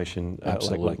situation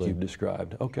like you've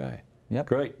described. Okay, Yep.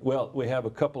 Great. Well, we have a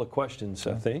couple of questions,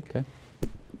 I think. Okay.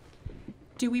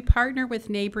 Do we partner with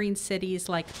neighboring cities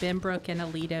like Benbrook and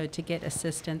Aledo to get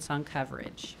assistance on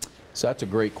coverage? So that's a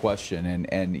great question,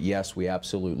 and yes, we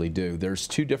absolutely do. There's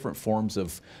two different forms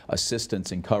of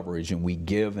assistance and coverage, and we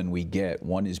give and we get.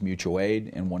 One is mutual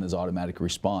aid and one is automatic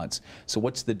response. So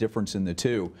what's the difference in the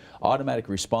two? Automatic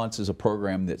response is a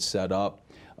program that's set up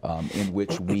in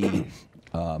which we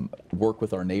work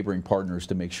with our neighboring partners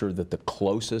to make sure that the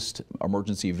closest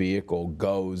emergency vehicle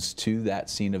goes to that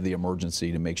scene of the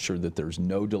emergency to make sure that there's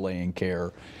no delay in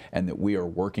care, and that we are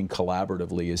working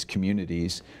collaboratively as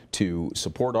communities to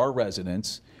support our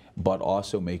residents, but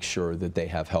also make sure that they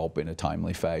have help in a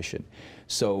timely fashion.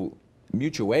 So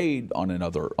mutual aid on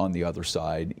the other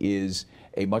side is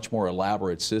a much more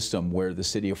elaborate system where the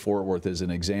city of Fort Worth, as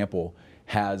an example,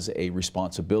 has a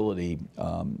responsibility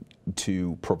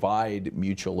to provide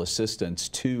mutual assistance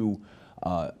to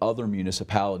other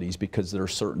municipalities, because there are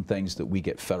certain things that we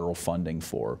get federal funding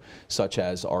for, such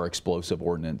as our explosive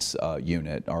ordnance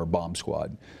unit, our bomb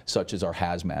squad, such as our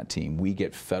hazmat team. We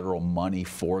get federal money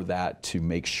for that to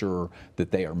make sure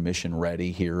that they are mission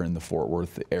ready here in the Fort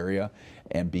Worth area.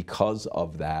 And because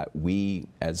of that, we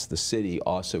as the city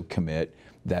also commit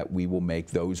that we will make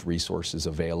those resources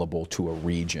available to a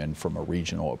region from a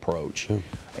regional approach.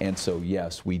 And so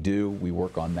yes, we do. We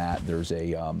work on that. There's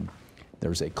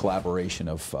a collaboration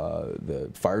of the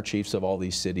fire chiefs of all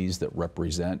these cities that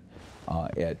represent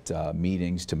at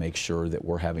meetings to make sure that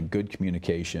we're having good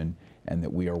communication and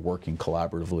that we are working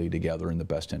collaboratively together in the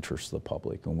best interest of the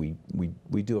public. And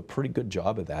we do a pretty good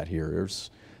job of that here.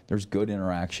 There's good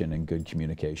interaction and good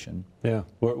communication. Yeah,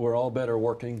 we're all better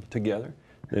working together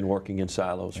than working in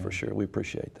silos, for sure. We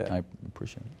appreciate that. I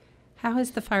appreciate it. How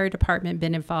has the fire department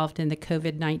been involved in the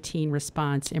COVID-19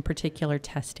 response, in particular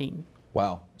testing?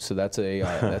 Wow, so that's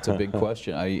a big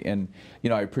question.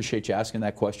 I appreciate you asking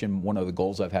that question. One of the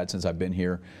goals I've had since I've been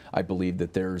here, I believe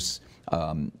that there's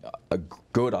a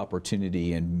good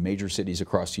opportunity in major cities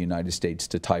across the United States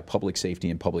to tie public safety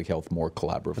and public health more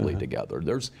collaboratively together.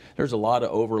 There's a lot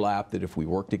of overlap that if we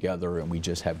work together and we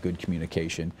just have good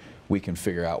communication, we can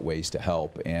figure out ways to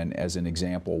help. And as an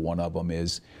example, one of them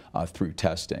is through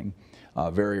testing.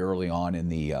 Very early on in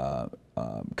the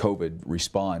COVID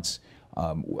response,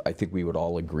 I think we would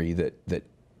all agree that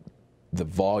the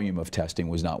volume of testing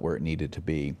was not where it needed to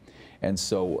be. And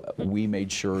so we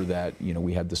made sure that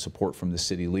we had the support from the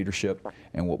city leadership,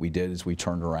 and what we did is we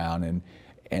turned around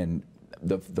and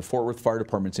the Fort Worth Fire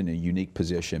Department's in a unique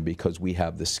position because we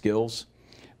have the skills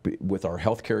with our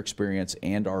healthcare experience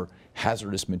and our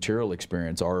hazardous material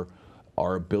experience, our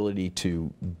ability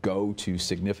to go to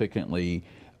significantly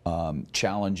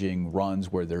challenging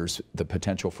runs where there's the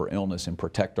potential for illness and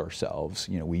protect ourselves.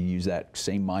 We use that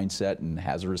same mindset in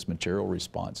hazardous material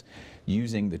response.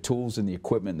 Using the tools and the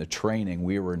equipment and the training,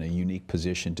 we were in a unique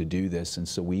position to do this. And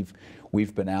so we've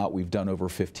been out, we've done over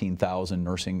 15,000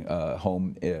 nursing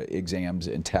home exams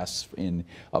and tests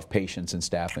of patients and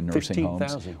staff in nursing homes.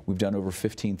 15,000. We've done over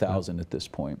 15,000 at this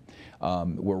point.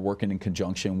 We're working in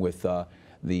conjunction with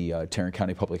the Tarrant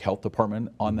County Public Health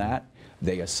Department on that.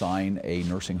 They assign a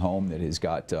nursing home that has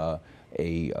got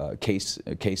cases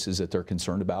that they're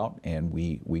concerned about, and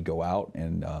we go out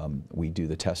and we do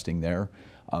the testing there.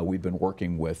 We've been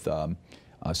working with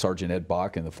Sergeant Ed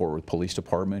Bach and the Fort Worth Police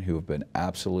Department, who have been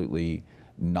absolutely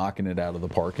knocking it out of the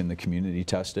park in the community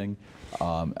testing,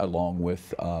 along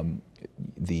with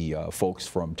the folks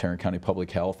from Tarrant County Public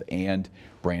Health and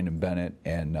Brandon Bennett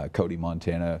and Cody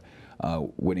Montana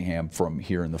Whittingham from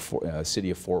here in the city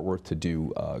of Fort Worth to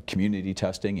do community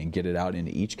testing and get it out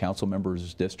into each council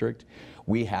member's district.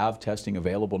 We have testing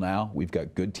available now. We've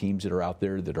got good teams that are out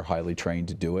there that are highly trained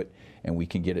to do it, and we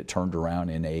can get it turned around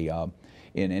in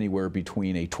anywhere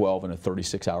between a 12 and a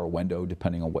 36-hour window,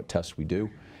 depending on what tests we do.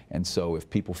 And so if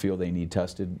people feel they need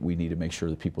tested, we need to make sure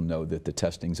that people know that the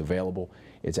testing's available,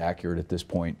 it's accurate at this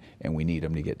point, and we need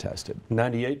them to get tested.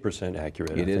 98%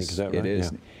 accurate, It I is. think. Is that right? It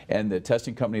is. Yeah. And the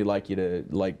testing company like me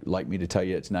to tell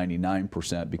you it's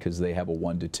 99% because they have a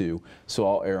 1 to 2. So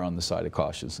I'll err on the side of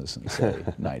cautiousness and say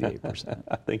 98%.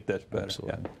 I think that's better.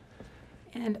 Absolutely. Yeah.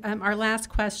 And our last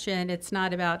question, it's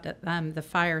not about the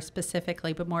fire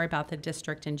specifically, but more about the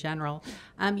district in general.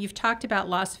 You've talked about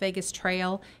Las Vegas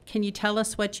Trail. Can you tell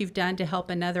us what you've done to help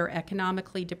another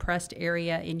economically depressed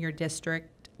area in your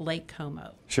district, Lake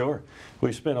Como? Sure.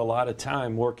 We spent a lot of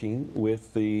time working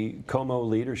with the Como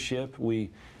leadership. We,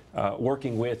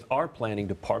 working with our planning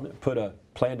department, put a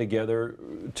plan together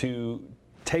to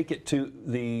take it to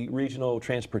the regional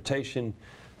transportation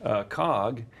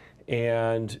COG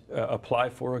and apply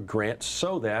for a grant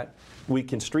so that we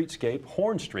can streetscape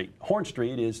Horn Street. Horn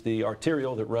Street is the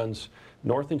arterial that runs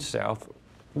north and south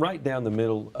right down the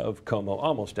middle of Como,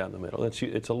 almost down the middle.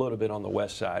 It's a little bit on the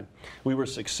west side. We were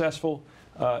successful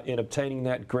in obtaining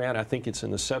that grant. I think it's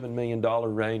in the $7 million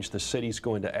range. The city's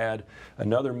going to add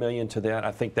another $1 million to that.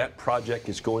 I think that project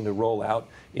is going to roll out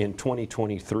in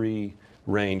 2023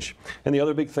 range. And the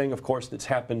other big thing, of course, that's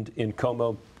happened in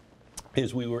Como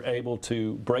is we were able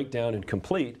to break down and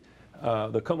complete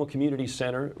the Como Community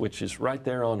Center, which is right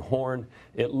there on Horn.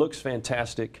 It looks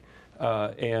fantastic,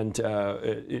 and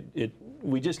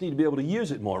we just need to be able to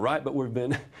use it more, right? But we've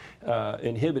been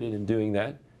inhibited in doing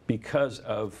that because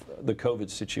of the COVID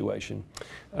situation.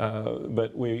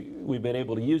 But we've been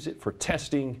able to use it for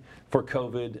testing for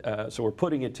COVID, so we're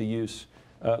putting it to use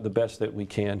the best that we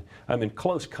can. I'm in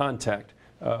close contact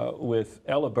with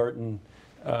Ella Burton,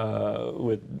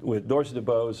 with Dorsey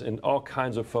DeBose and all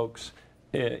kinds of folks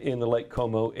in the Lake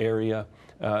Como area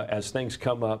as things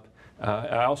come up.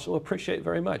 I also appreciate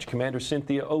very much Commander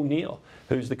Cynthia O'Neill,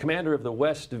 who's the commander of the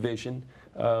West Division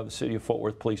of the City of Fort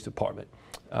Worth Police Department.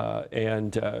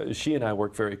 And she and I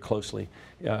work very closely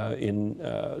in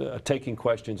taking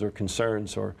questions or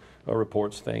concerns or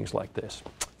reports, things like this.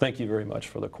 Thank you very much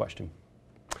for the question.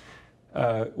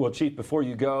 Well, Chief, before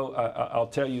you go, I'll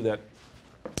tell you that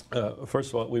first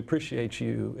of all, we appreciate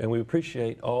you, and we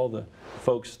appreciate all the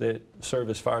folks that serve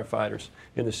as firefighters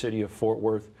in the city of Fort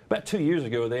Worth. About 2 years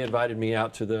ago, they invited me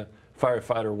out to the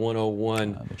Firefighter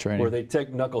 101, where they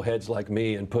take knuckleheads like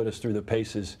me and put us through the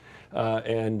paces.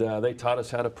 And they taught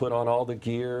us how to put on all the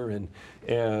gear, and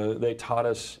they taught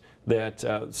us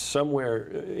that somewhere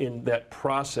in that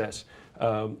process,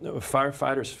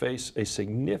 firefighters face a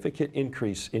significant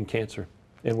increase in cancer.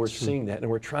 And we're seeing that, and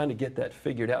we're trying to get that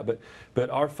figured out. But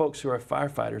our folks who are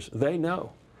firefighters, they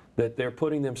know that they're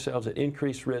putting themselves at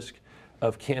increased risk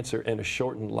of cancer and a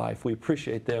shortened life. We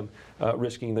appreciate them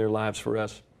risking their lives for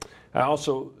us. I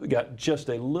also got just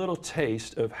a little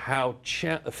taste of how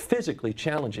physically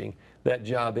challenging that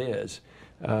job is.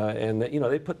 And that, you know,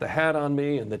 they put the hat on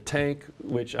me and the tank,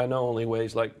 which I know only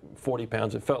weighs like 40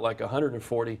 pounds. It felt like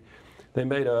 140. They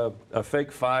made a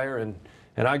fake fire, and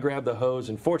I grabbed the hose,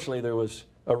 and fortunately there was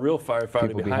a real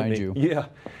firefighter behind me. You. Yeah.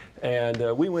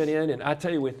 And we went in, and I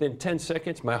tell you, within 10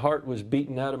 seconds, my heart was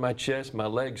beating out of my chest. My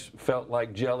legs felt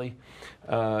like jelly.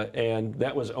 And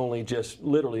that was only just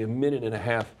literally a minute and a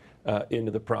half into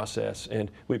the process.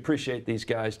 And we appreciate these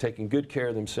guys taking good care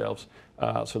of themselves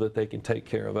so that they can take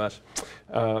care of us.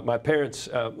 My parents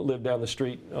live down the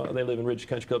street. They live in Ridge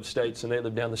Country Club Estates, and they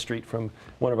live down the street from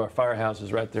one of our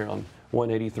firehouses right there on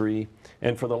 183.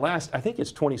 And for the last, I think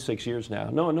it's 26 years now.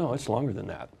 No, it's longer than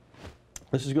that.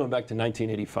 This is going back to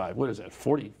 1985. What is that,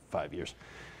 45 years?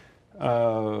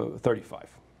 35.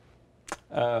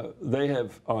 They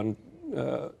have,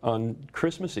 on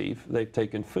Christmas Eve, they've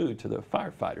taken food to the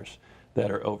firefighters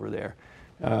that are over there.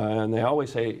 And they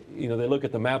always say, you know, they look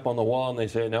at the map on the wall and they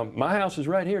say, now, my house is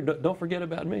right here. Don't forget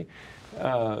about me.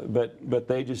 But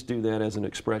they just do that as an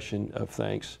expression of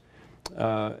thanks.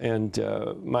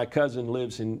 My cousin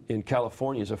lives in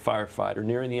California as a firefighter,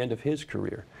 nearing the end of his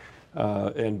career,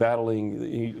 and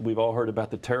battling. We've all heard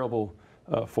about the terrible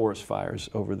forest fires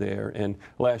over there. And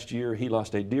last year, he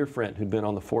lost a dear friend who'd been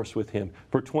on the force with him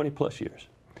for 20 plus years.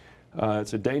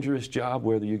 It's a dangerous job,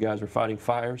 whether you guys are fighting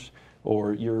fires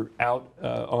or you're out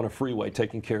on a freeway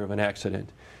taking care of an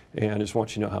accident. And I just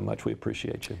want you to know how much we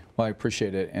appreciate you. Well, I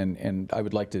appreciate it, and I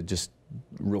would like to just,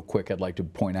 real quick, I'd like to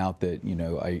point out that, you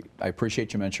know, I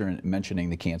appreciate you mentioning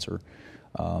the cancer.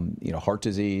 You know, heart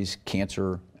disease,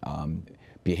 cancer,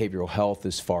 behavioral health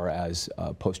as far as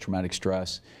post-traumatic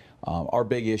stress are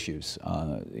big issues.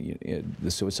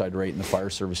 The suicide rate in the fire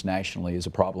service nationally is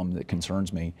a problem that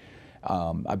concerns me.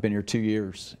 I've been here 2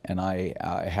 years, and I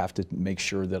have to make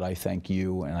sure that I thank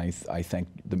you, and I thank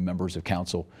the members of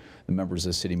council, the members of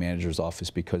the city manager's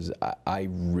office, because I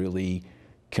really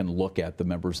can look at the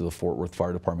members of the Fort Worth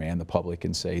Fire Department and the public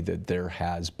and say that there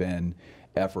has been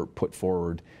effort put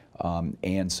forward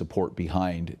and support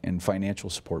behind, and financial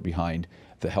support behind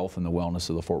the health and the wellness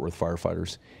of the Fort Worth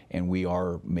firefighters. And we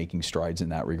are making strides in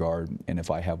that regard. And if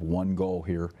I have one goal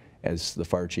here as the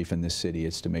fire chief in this city,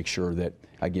 it's to make sure that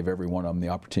I give every one of them the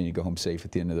opportunity to go home safe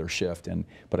at the end of their shift.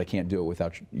 But I can't do it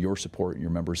without your support,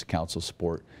 your members of council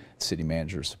support, city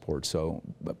manager's support. So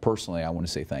personally, I want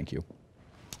to say thank you.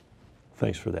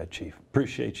 Thanks for that, Chief.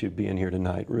 Appreciate you being here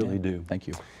tonight, really do. Thank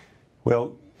you.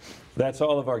 Well, that's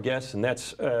all of our guests, and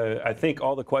that's, I think,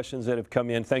 all the questions that have come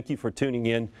in. Thank you for tuning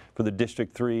in for the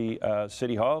District 3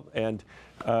 City Hall, and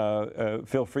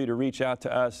feel free to reach out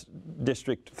to us,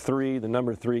 District 3, the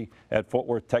number 3, at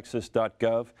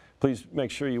fortworthtexas.gov. Please make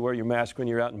sure you wear your mask when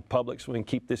you're out in public so we can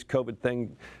keep this COVID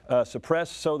thing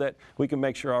suppressed, so that we can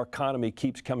make sure our economy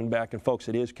keeps coming back. And folks,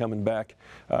 it is coming back.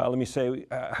 Let me say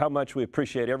how much we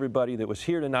appreciate everybody that was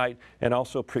here tonight, and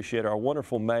also appreciate our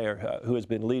wonderful mayor who has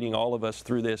been leading all of us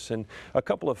through this. And a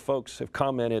couple of folks have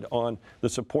commented on the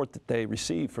support that they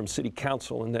receive from City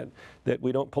Council, and that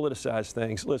we don't politicize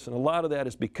things. Listen, a lot of that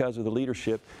is because of the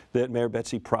leadership that Mayor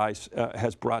Betsy Price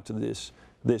has brought to this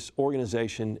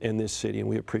organization in this city, and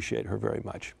we appreciate her very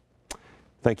much.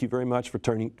 Thank you very much for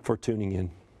tuning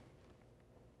in.